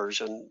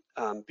version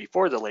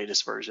before the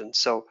latest version.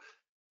 So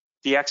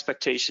the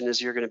expectation is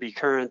you're going to be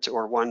current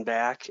or one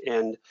back,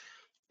 and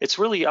it's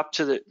really up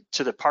to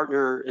the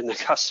partner and the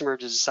customer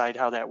to decide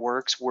how that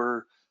works.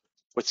 We're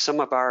with some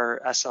of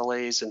our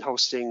SLAs and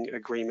hosting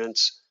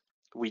agreements,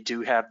 we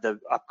do have the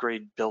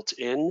upgrade built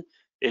in.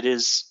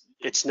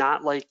 It's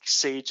not like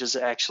Sage is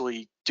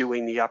actually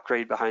doing the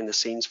upgrade behind the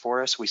scenes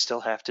for us. We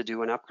still have to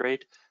do an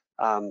upgrade.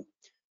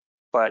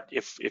 But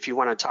if you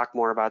want to talk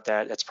more about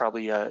that, that's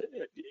probably a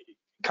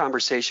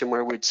conversation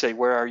where we'd say,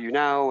 where are you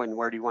now and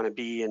where do you want to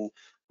be? And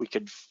we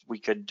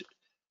could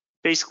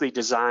basically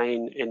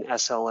design an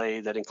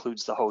SLA that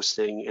includes the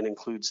hosting and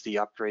includes the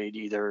upgrade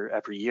either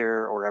every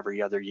year or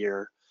every other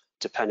year,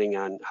 depending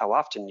on how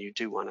often you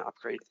do want to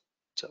upgrade.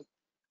 So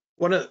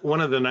one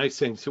of the nice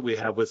things that we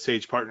have with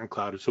Sage Partner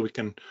Cloud is so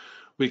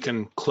we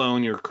can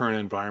clone your current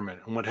environment.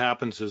 And what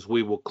happens is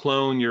we will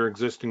clone your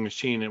existing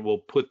machine and we'll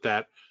put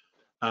that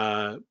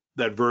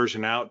that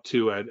version out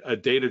to a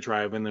data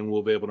drive, and then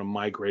we'll be able to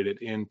migrate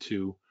it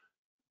into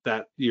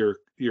that your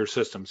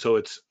system.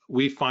 So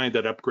we find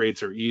that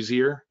upgrades are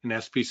easier in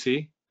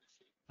SPC.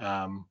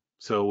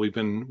 So we've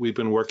been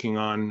working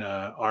on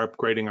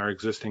upgrading our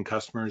existing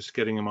customers,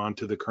 getting them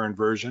onto the current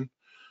version.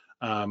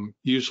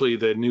 Usually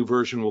the new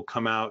version will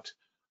come out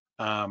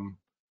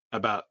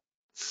about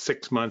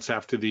 6 months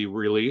after the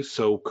release.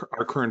 So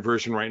our current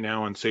version right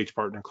now on Sage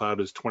Partner Cloud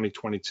is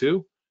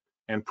 2022,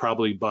 and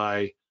probably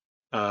by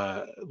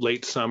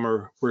late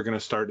summer we're going to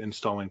start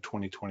installing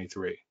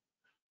 2023.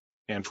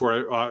 And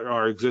for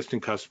our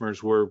existing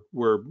customers, we're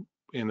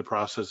in the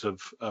process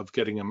of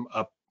getting them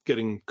up,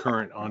 getting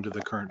current onto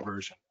the current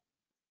version.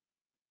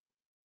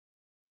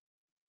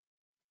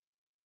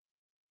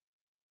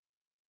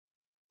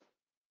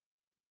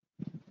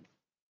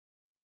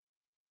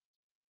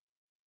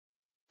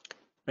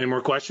 Any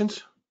more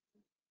questions?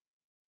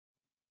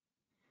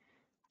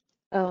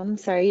 Oh, I'm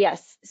sorry.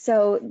 Yes.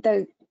 So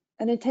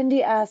an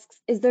attendee asks,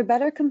 is there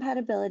better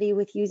compatibility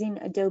with using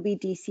Adobe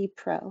DC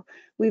Pro?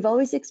 We've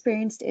always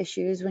experienced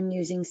issues when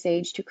using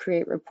Sage to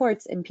create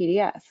reports in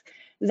PDF.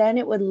 Then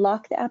it would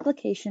lock the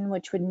application,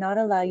 which would not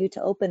allow you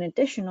to open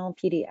additional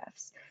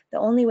PDFs. The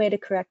only way to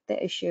correct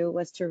the issue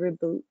was to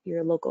reboot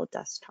your local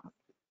desktop.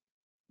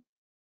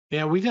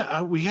 Yeah, we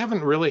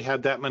haven't really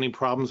had that many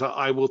problems.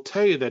 I will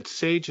tell you that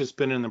Sage has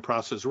been in the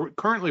process.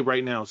 Currently,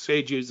 right now,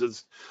 Sage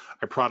uses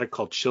a product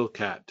called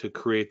Chilcat to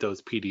create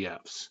those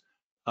PDFs.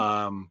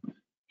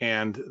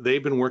 And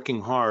they've been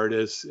working hard,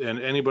 and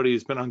anybody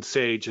who's been on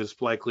Sage has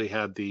likely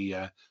had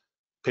the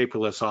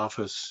paperless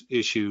office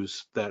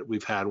issues that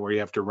we've had where you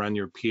have to run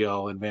your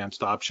PL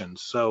advanced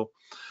options. So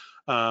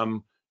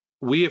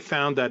we have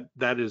found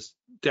that is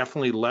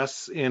definitely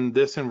less in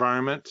this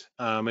environment.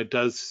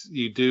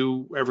 You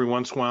do every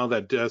once in a while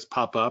that does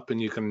pop up,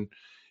 and you can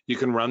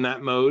run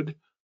that mode,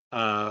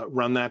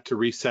 run that to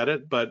reset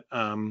it. But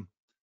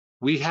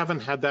we haven't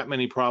had that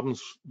many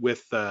problems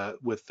with the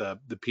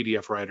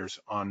PDF writers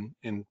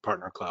in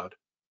Partner Cloud.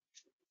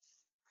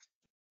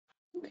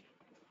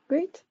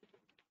 Great.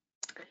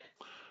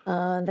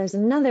 There's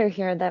another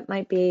here that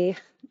might be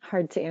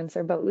hard to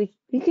answer, but we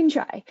can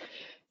try.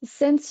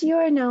 Since you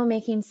are now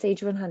making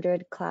Sage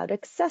 100 cloud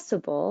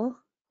accessible,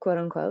 quote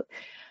unquote,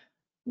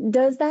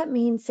 does that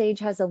mean Sage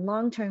has a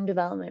long-term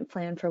development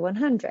plan for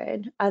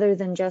 100 other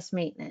than just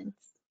maintenance?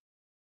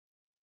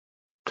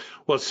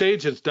 Well,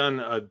 Sage has done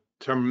a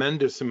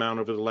tremendous amount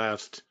over the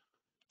last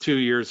 2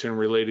 years in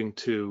relating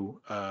to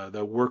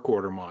the work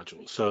order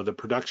module. So the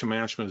production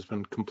management has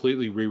been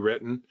completely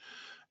rewritten.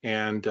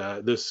 And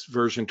this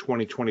version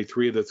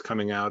 2023 that's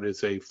coming out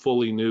is a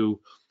fully new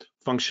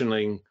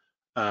functioning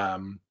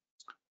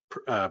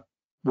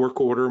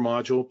work order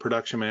module,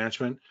 production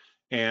management,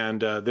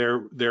 and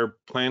they're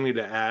planning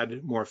to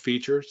add more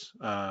features.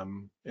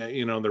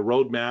 You know, the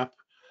roadmap,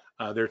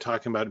 they're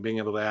talking about being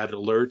able to add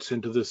alerts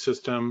into the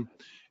system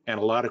and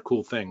a lot of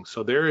cool things.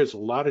 So there is a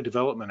lot of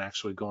development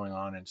actually going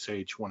on in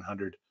Sage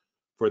 100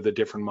 for the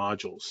different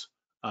modules.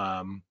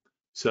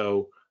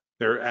 So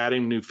they're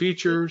adding new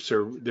features,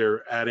 or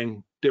they're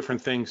adding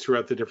different things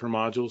throughout the different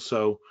modules.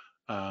 So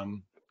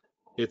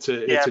it's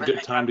a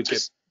good time to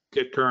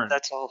get current.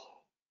 That's all.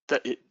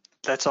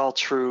 That's all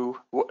true.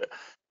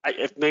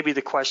 If maybe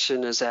the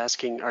question is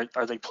asking,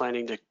 are they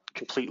planning to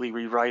completely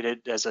rewrite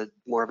it as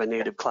more of a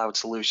native cloud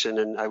solution?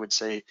 And I would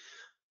say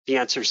the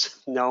answer is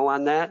no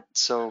on that.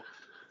 So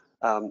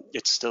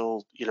it's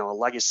still, you know, a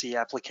legacy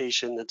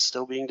application that's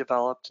still being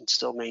developed and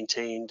still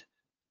maintained.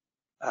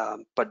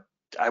 But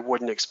I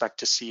wouldn't expect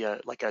to see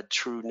a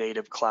true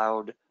native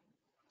cloud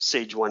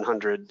Sage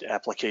 100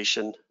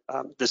 application.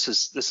 This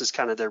is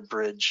kind of their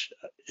bridge,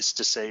 is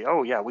to say,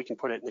 oh yeah, we can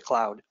put it in the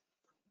cloud,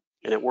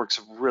 and it works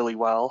really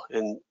well.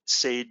 And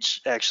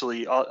Sage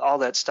actually, all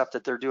that stuff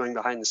that they're doing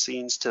behind the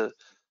scenes to,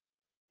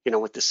 you know,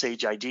 with the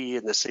Sage ID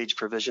and the Sage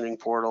provisioning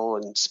portal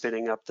and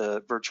spinning up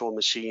the virtual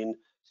machine,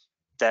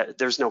 that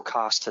there's no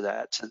cost to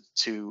that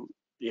to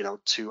you know,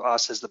 to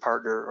us as the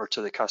partner or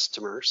to the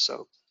customer.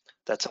 So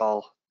that's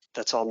all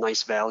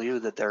nice value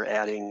that they're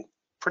adding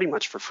pretty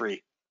much for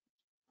free.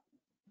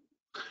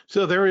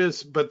 So there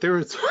is,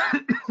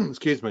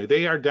 excuse me,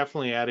 they are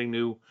definitely adding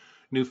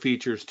new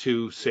features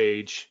to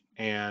Sage,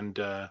 and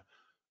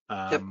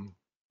Yep.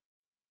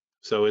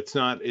 so it's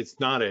not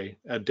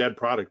a dead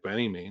product by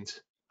any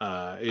means.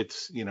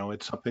 It's, you know,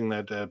 it's something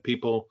that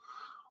people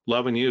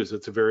love and use.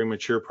 It's a very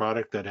mature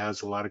product that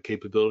has a lot of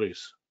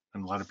capabilities,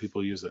 and a lot of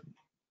people use it.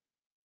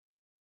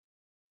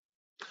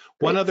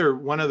 One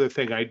Great. other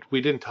thing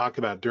we didn't talk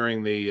about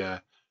during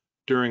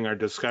our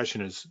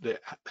discussion is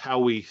how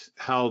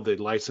the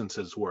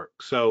licenses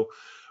work. So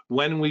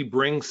when we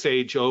bring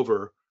Sage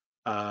over,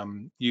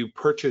 you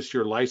purchase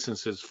your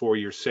licenses for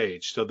your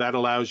Sage. So that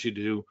allows you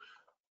to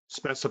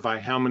specify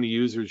how many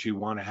users you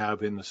want to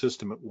have in the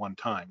system at one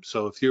time.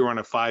 So if you're on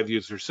a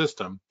 5-user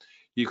system,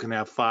 you can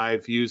have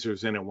 5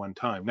 users in at one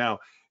time. Now,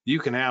 you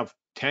can have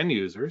 10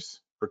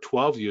 users or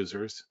 12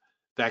 users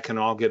that can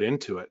all get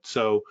into it.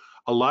 So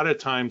a lot of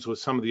times with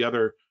some of the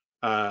other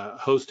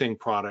hosting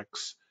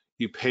products,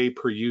 you pay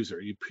per user,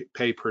 you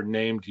pay per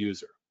named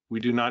user. We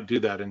do not do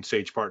that in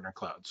Sage Partner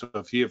Cloud. So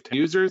if you have 10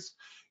 users,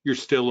 you're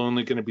still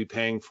only going to be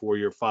paying for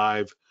your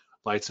 5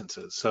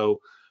 licenses.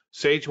 So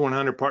Sage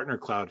 100 Partner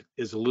Cloud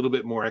is a little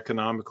bit more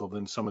economical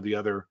than some of the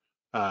other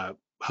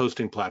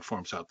hosting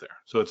platforms out there.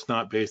 So it's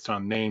not based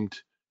on named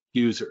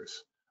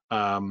users.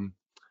 So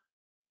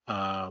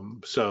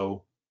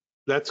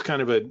that's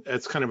kind of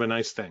a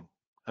nice thing.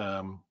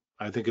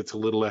 I think it's a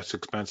little less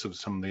expensive than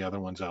some of the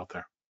other ones out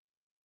there.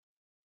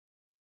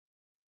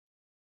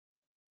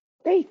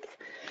 Great.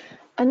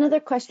 Another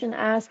question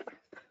asked,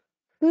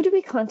 who do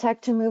we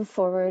contact to move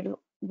forward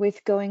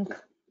with going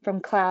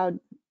cloud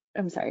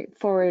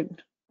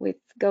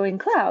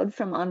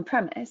from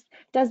on-premise?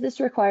 Does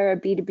this require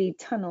a B2B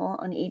tunnel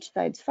on each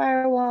side's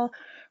firewall,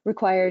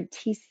 require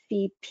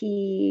TCP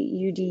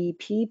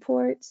UDP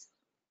ports?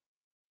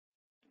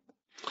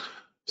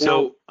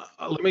 So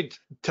let me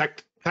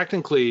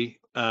technically,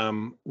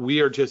 we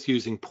are just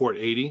using port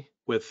 80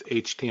 with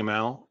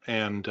HTML,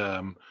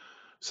 and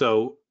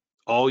so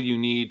all you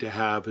need to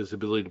have is the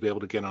ability to be able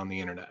to get on the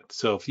internet.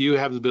 So if you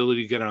have the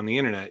ability to get on the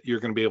internet, you're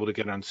going to be able to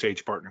get on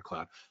Sage Partner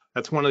Cloud.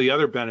 That's one of the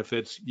other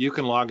benefits. You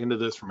can log into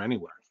this from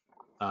anywhere.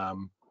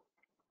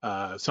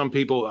 Some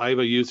people, I have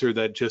a user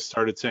that just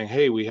started saying,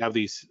 "Hey, we have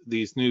these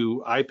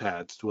new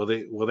iPads.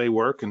 Will they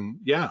work?" And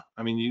yeah,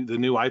 I mean, the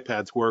new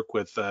iPads work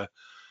with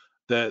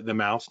the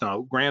mouse.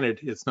 Now, granted,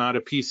 it's not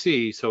a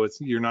PC, so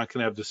you're not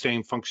going to have the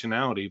same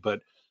functionality,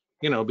 but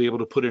be able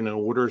to put in an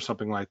order or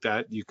something like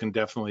that, you can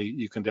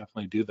definitely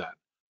do that.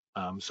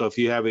 So if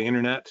you have the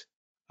internet,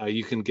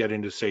 you can get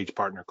into Sage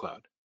Partner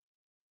Cloud.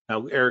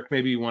 Now, Eric,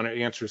 maybe you want to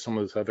answer some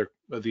of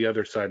the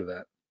other side of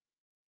that.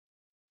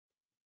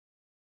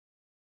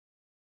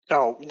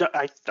 Oh, no,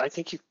 I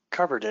think you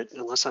covered it,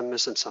 unless I'm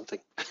missing something.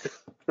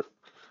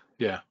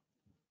 Yeah.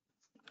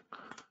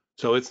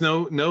 So it's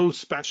no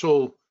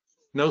special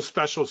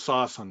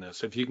sauce on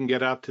this. If you can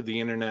get out to the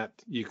internet,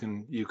 you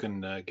can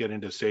get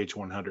into Sage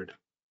 100.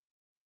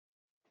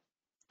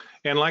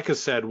 And like I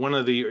said, one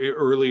of the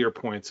earlier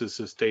points is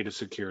this data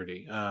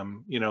security.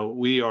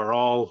 We are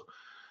all,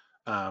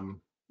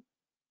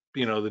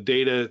 the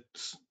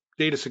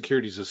data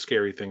security is a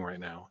scary thing right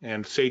now.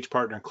 And Sage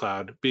Partner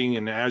Cloud, being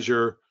in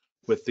Azure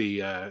with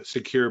the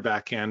secure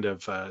backend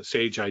of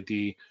Sage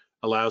ID,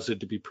 allows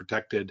it to be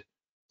protected,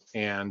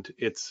 and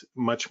it's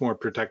much more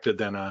protected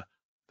than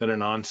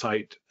an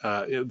on-site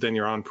than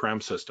your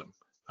on-prem system.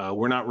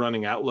 We're not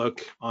running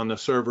Outlook on the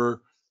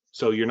server,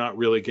 so you're not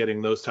really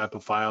getting those type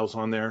of files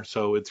on there.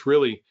 So it's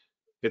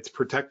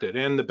protected,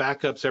 and the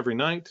backups every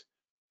night,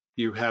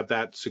 you have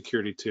that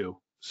security too.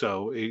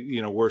 So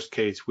worst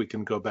case, we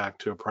can go back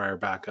to a prior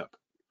backup.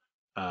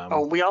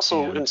 We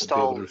also and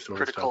install be able to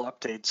critical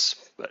updates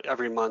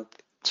every month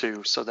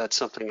too. So that's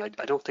something I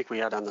don't think we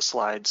had on the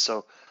slide.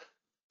 So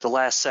the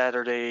last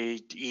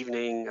Saturday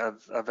evening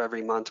of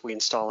every month, we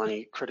install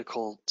any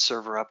critical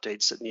server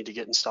updates that need to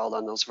get installed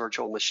on those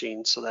virtual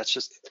machines. So that's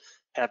just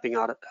happening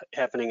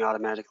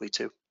automatically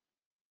too.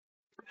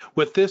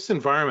 With this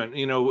environment,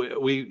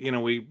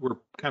 we were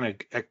kind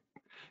of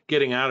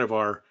getting out of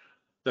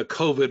the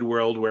COVID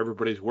world where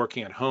everybody's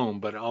working at home.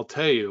 But I'll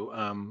tell you,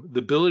 the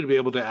ability to be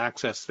able to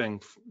access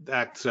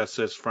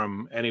this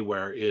from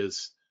anywhere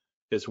is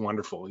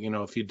wonderful.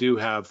 If you do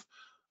have,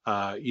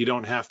 you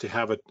don't have to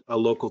have a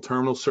local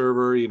terminal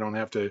server. You don't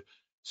have to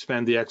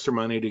spend the extra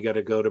money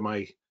to go to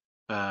my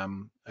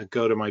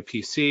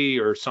PC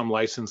or some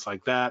license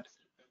like that.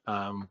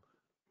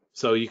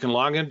 So you can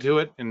log into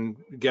it and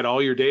get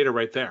all your data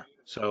right there.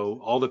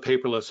 So all the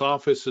paperless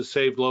Office is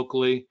saved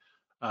locally.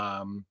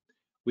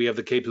 We have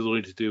the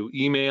capability to do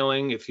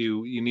emailing if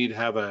you need to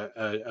have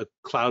a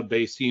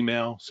cloud-based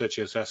email such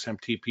as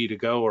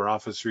SMTP2Go or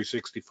Office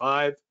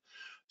 365.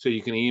 So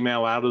you can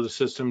email out of the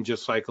system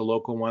just like a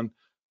local one.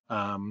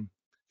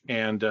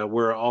 And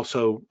we're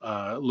also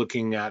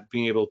looking at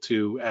being able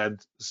to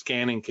add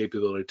scanning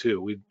capability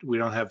too. We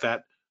don't have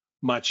that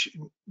much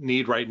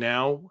need right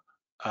now,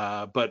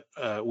 but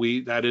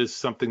that is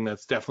something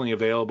that's definitely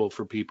available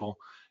for people.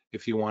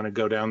 If you want to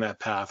go down that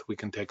path, we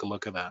can take a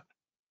look at that.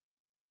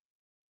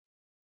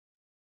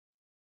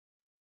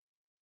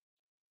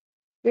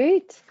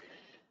 Great.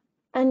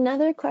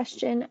 Another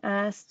question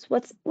asks,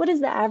 what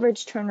is the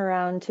average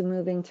turnaround to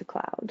moving to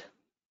cloud?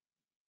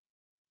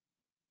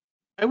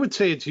 I would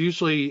say it's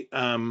usually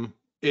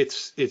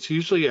it's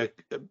usually a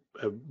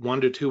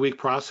 1 to 2 week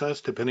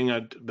process, depending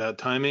on the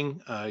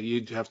timing.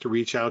 You'd have to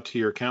reach out to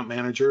your account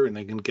manager, and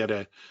they can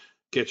get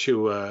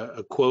you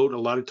a quote. A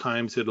lot of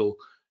times it'll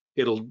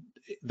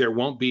there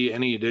won't be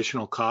any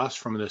additional cost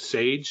from the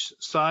Sage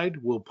side.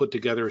 We'll put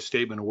together a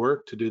statement of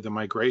work to do the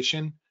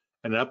migration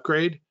and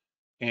upgrade,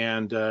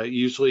 and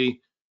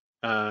usually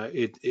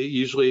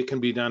it can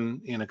be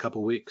done in a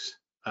couple weeks.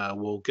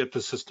 We'll get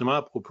the system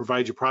up, we'll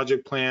provide you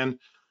project plan,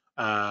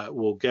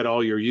 we'll get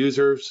all your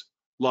users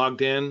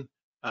logged in,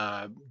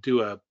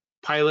 do a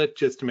pilot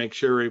just to make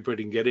sure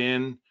everybody can get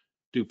in,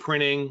 do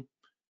printing,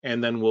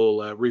 and then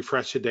we'll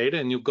refresh the data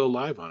and you'll go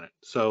live on it.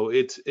 So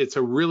it's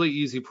a really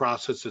easy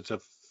process. It's a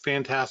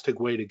fantastic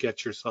way to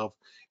get yourself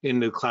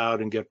into the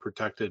cloud and get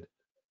protected,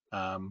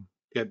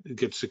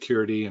 get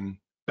security and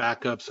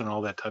backups and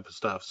all that type of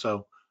stuff.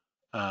 So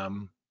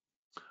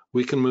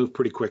we can move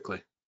pretty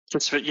quickly.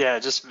 Yeah,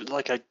 just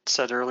like I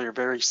said earlier,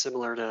 very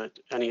similar to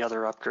any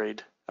other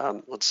upgrade.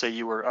 Let's say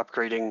you were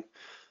upgrading,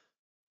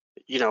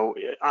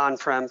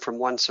 on-prem from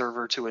one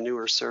server to a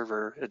newer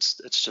server.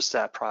 It's just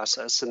that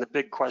process. And the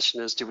big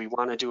question is, do we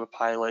want to do a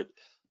pilot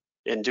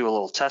and do a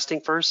little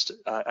testing first?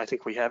 I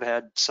think we have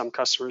had some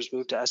customers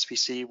move to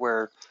SPC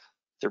where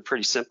they're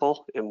pretty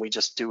simple, and we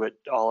just do it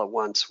all at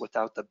once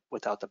without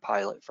the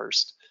pilot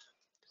first.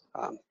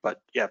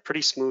 But yeah,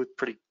 pretty smooth,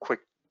 pretty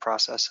quick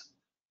process.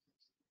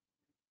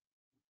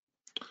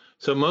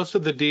 So most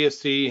of the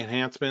DSD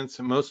enhancements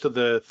and most of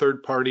the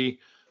third-party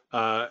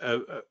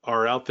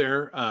are out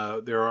there.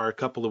 There are a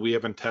couple that we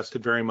haven't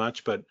tested very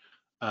much, but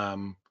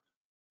most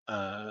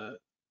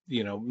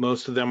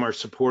of them are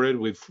supported.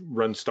 We've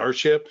run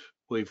Starship,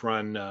 we've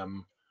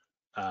run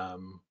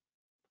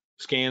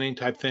scanning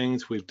type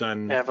things. We've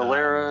done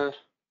Avalara,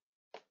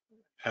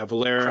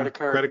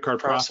 credit card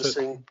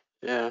processing.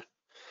 Yeah,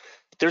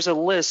 there's a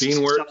list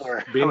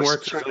somewhere.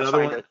 Beanworks is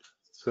another one.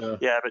 So.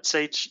 Yeah, but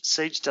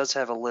Sage does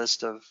have a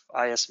list of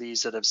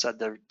ISVs that have said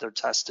they're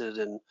tested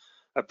and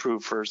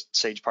approved for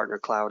Sage Partner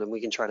Cloud, and we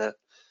can try to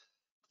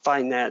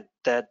find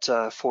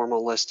that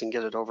formal list and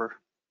get it over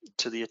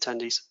to the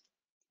attendees.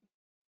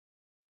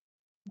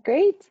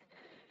 Great.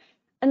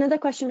 Another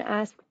question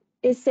asked,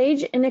 is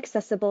Sage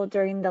inaccessible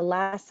during the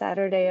last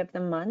Saturday of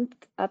the month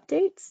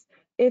updates?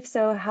 If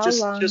so, how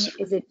long is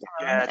it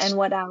down, and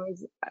what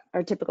hours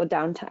are typical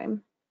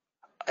downtime?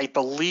 I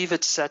believe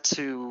it's set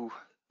to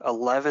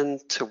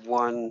 11 to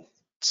 1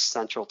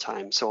 Central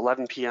Time, so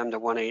 11 p.m. to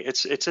 1 a.m.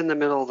 It's in the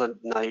middle of the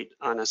night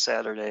on a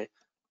Saturday,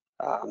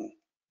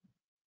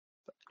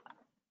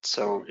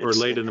 so or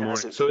late in the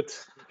morning. So it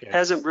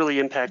hasn't really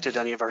impacted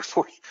any of our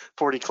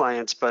 40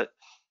 clients, but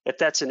if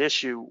that's an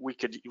issue, we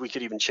could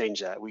even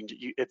change that.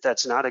 If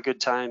that's not a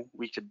good time,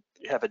 we could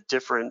have a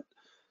different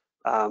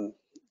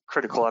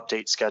critical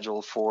update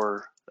schedule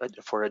for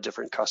a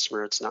different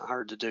customer. It's not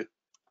hard to do.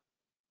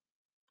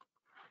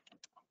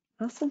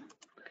 Awesome.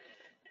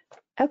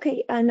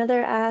 Okay,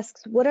 another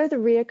asks, what are the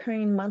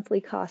reoccurring monthly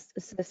costs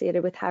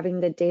associated with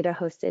having the data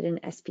hosted in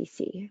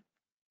SPC?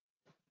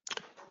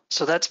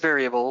 So that's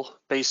variable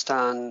based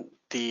on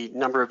the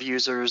number of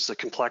users, the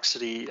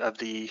complexity of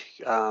the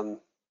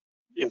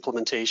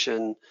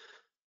implementation.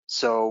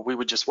 So we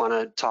would just want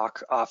to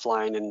talk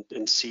offline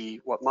and see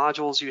what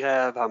modules you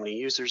have, how many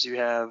users you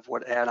have,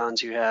 what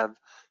add-ons you have,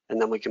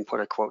 and then we can put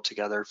a quote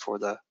together for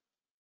the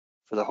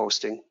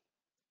hosting.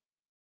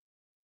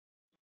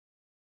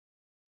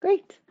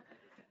 Great.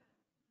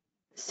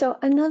 So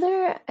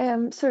another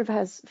sort of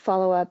has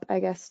follow-up, I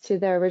guess, to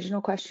the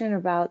original question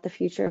about the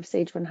future of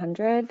Sage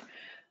 100.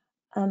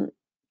 Let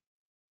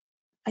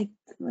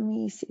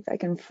me see if I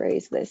can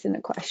phrase this in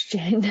a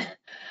question.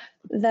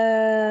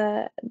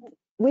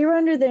 We were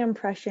under the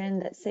impression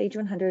that Sage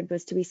 100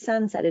 was to be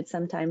sunsetted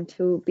sometime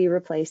to be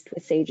replaced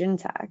with Sage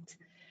Intacct.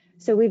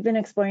 So we've been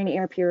exploring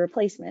ERP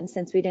replacement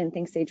since we didn't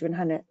think Sage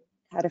 100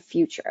 had a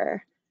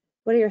future.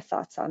 What are your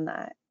thoughts on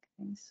that?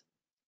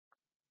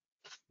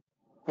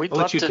 We'd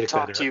love to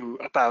talk to you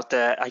about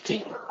that. I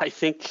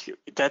think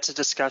that's a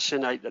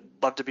discussion I'd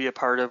love to be a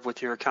part of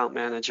with your account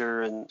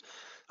manager and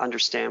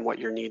understand what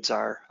your needs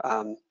are.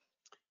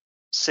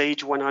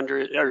 Sage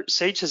 100 or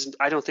Sage has,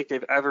 I don't think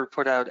they've ever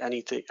put out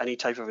any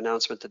type of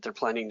announcement that they're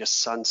planning to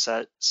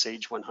sunset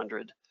Sage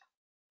 100.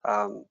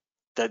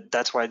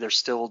 That's why they're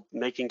still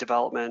making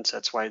developments.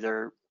 That's why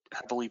they're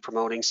heavily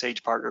promoting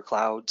Sage Partner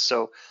Cloud.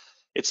 So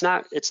it's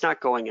not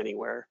going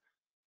anywhere.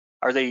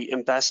 Are they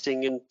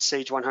investing in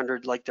Sage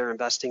 100 like they're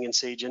investing in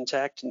Sage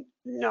Intacct?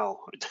 No,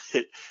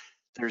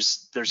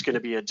 there's going to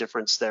be a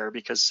difference there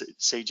because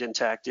Sage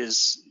Intacct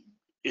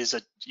is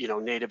a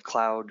native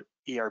cloud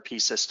ERP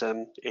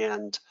system,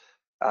 and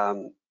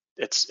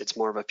it's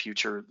more of a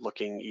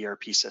future-looking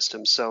ERP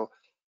system. So,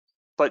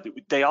 but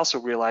they also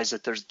realize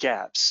that there's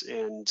gaps,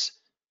 and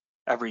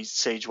every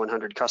Sage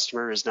 100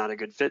 customer is not a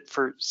good fit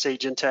for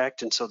Sage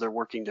Intacct, and so they're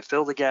working to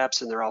fill the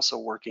gaps, and they're also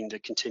working to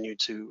continue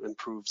to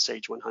improve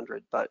Sage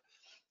 100. But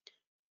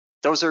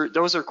those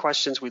are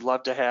questions we'd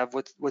love to have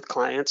with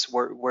clients.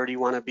 Where do you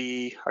want to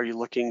be? Are you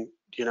looking,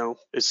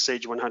 is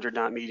Sage 100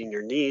 not meeting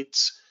your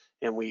needs?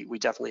 And we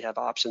definitely have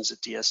options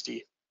at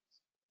DSD.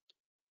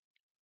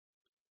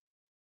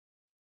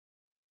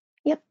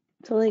 Yep,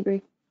 totally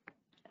agree.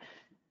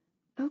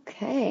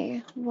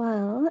 Okay,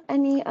 well,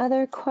 any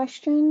other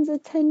questions,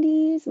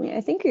 attendees? I mean,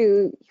 I think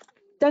you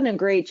done a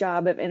great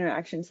job of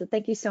interaction. So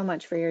thank you so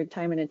much for your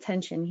time and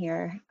attention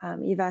here.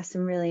 You've asked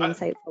some really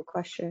insightful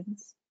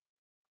questions.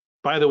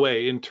 By the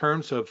way, in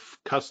terms of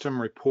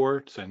custom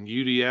reports and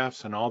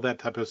UDFs and all that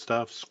type of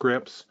stuff,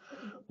 scripts,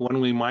 when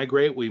we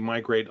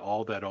migrate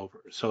all that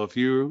over. So if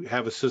you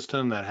have a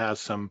system that has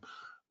some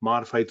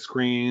modified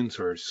screens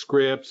or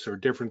scripts or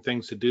different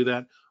things to do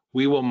that,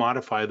 we will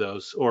modify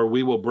those, or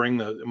we will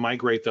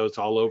migrate those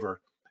all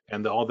over,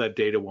 and all that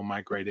data will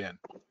migrate in.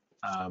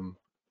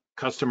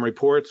 Custom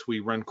reports, we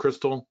run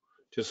Crystal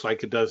just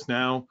like it does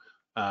now.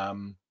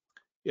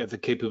 You have the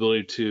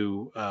capability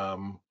to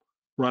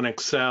run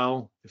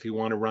Excel if you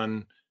want to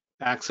run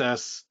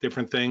Access,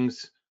 different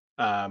things.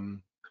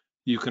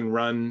 You can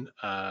run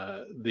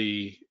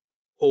the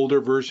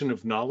older version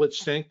of Knowledge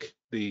Sync.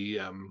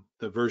 The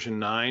version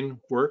 9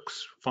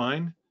 works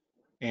fine,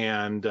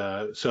 and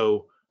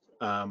so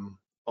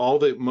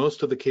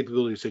most of the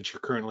capabilities that you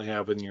currently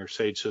have in your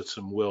Sage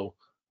system will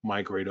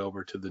migrate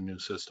over to the new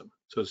system.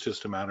 So it's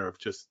just a matter of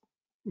just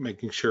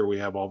making sure we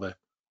have all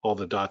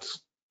the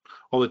dots,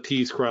 all the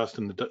T's crossed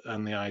and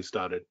the I's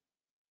dotted.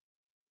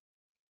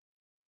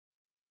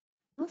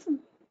 Awesome.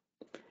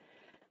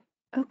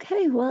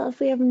 Okay, well, if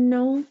we have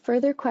no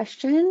further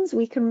questions,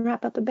 we can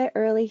wrap up a bit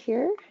early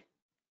here.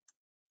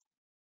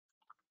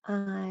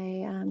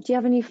 Do you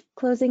have any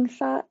closing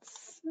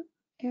thoughts,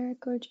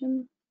 Eric or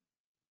Jim?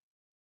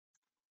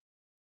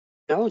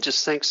 No,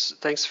 just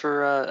thanks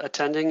for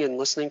attending and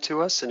listening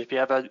to us. And if you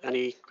have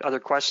any other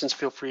questions,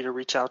 feel free to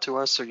reach out to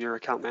us or your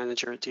account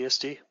manager at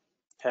DSD.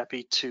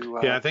 Happy to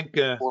I think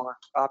more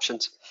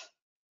options.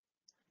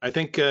 I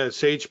think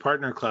Sage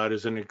Partner Cloud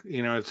is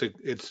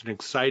it's an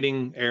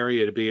exciting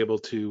area to be able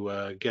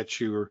to get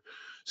your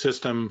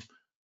system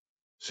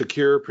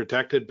secure,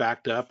 protected,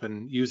 backed up,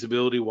 and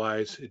usability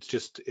wise,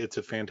 it's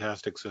a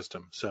fantastic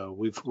system. So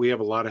we have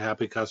a lot of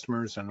happy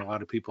customers and a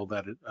lot of people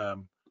that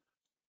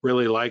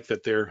really like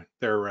that they're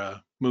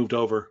moved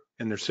over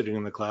and they're sitting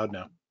in the cloud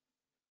now.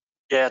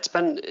 Yeah, it's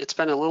been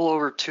a little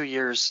over 2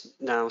 years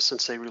now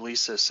since they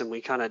released this, and we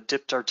kind of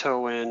dipped our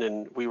toe in,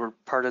 and we were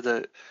part of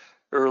the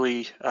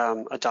early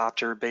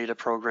adopter beta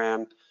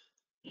program.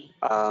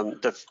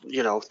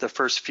 The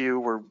first few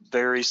were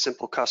very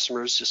simple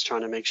customers, just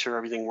trying to make sure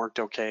everything worked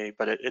okay.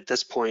 But at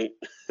this point,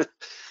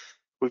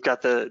 we've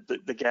got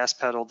the gas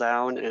pedal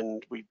down,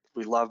 and we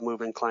love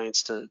moving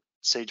clients to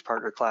Sage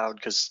Partner Cloud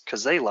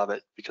because they love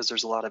it, because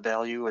there's a lot of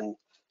value, and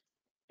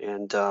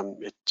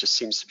it just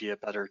seems to be a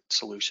better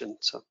solution.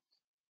 So.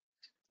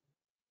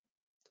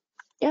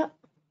 Yeah.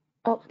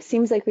 Oh,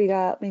 seems like we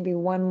got maybe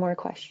one more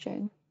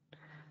question.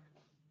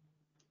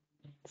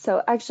 So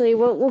actually,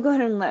 we'll go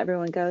ahead and let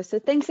everyone go. So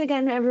thanks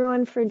again,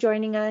 everyone, for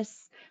joining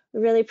us.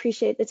 We really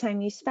appreciate the time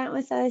you spent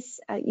with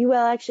us. You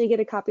will actually get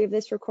a copy of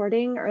this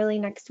recording early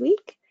next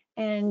week,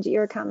 and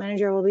your account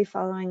manager will be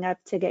following up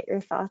to get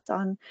your thoughts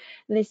on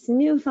this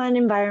new fun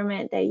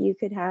environment that you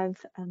could have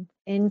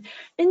in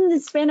the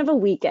span of a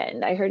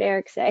weekend, I heard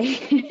Eric say.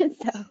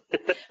 So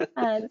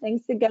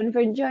thanks again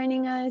for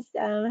joining us.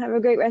 Have a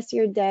great rest of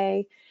your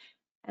day,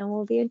 and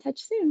we'll be in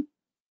touch soon.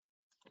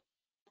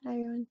 Bye,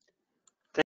 everyone.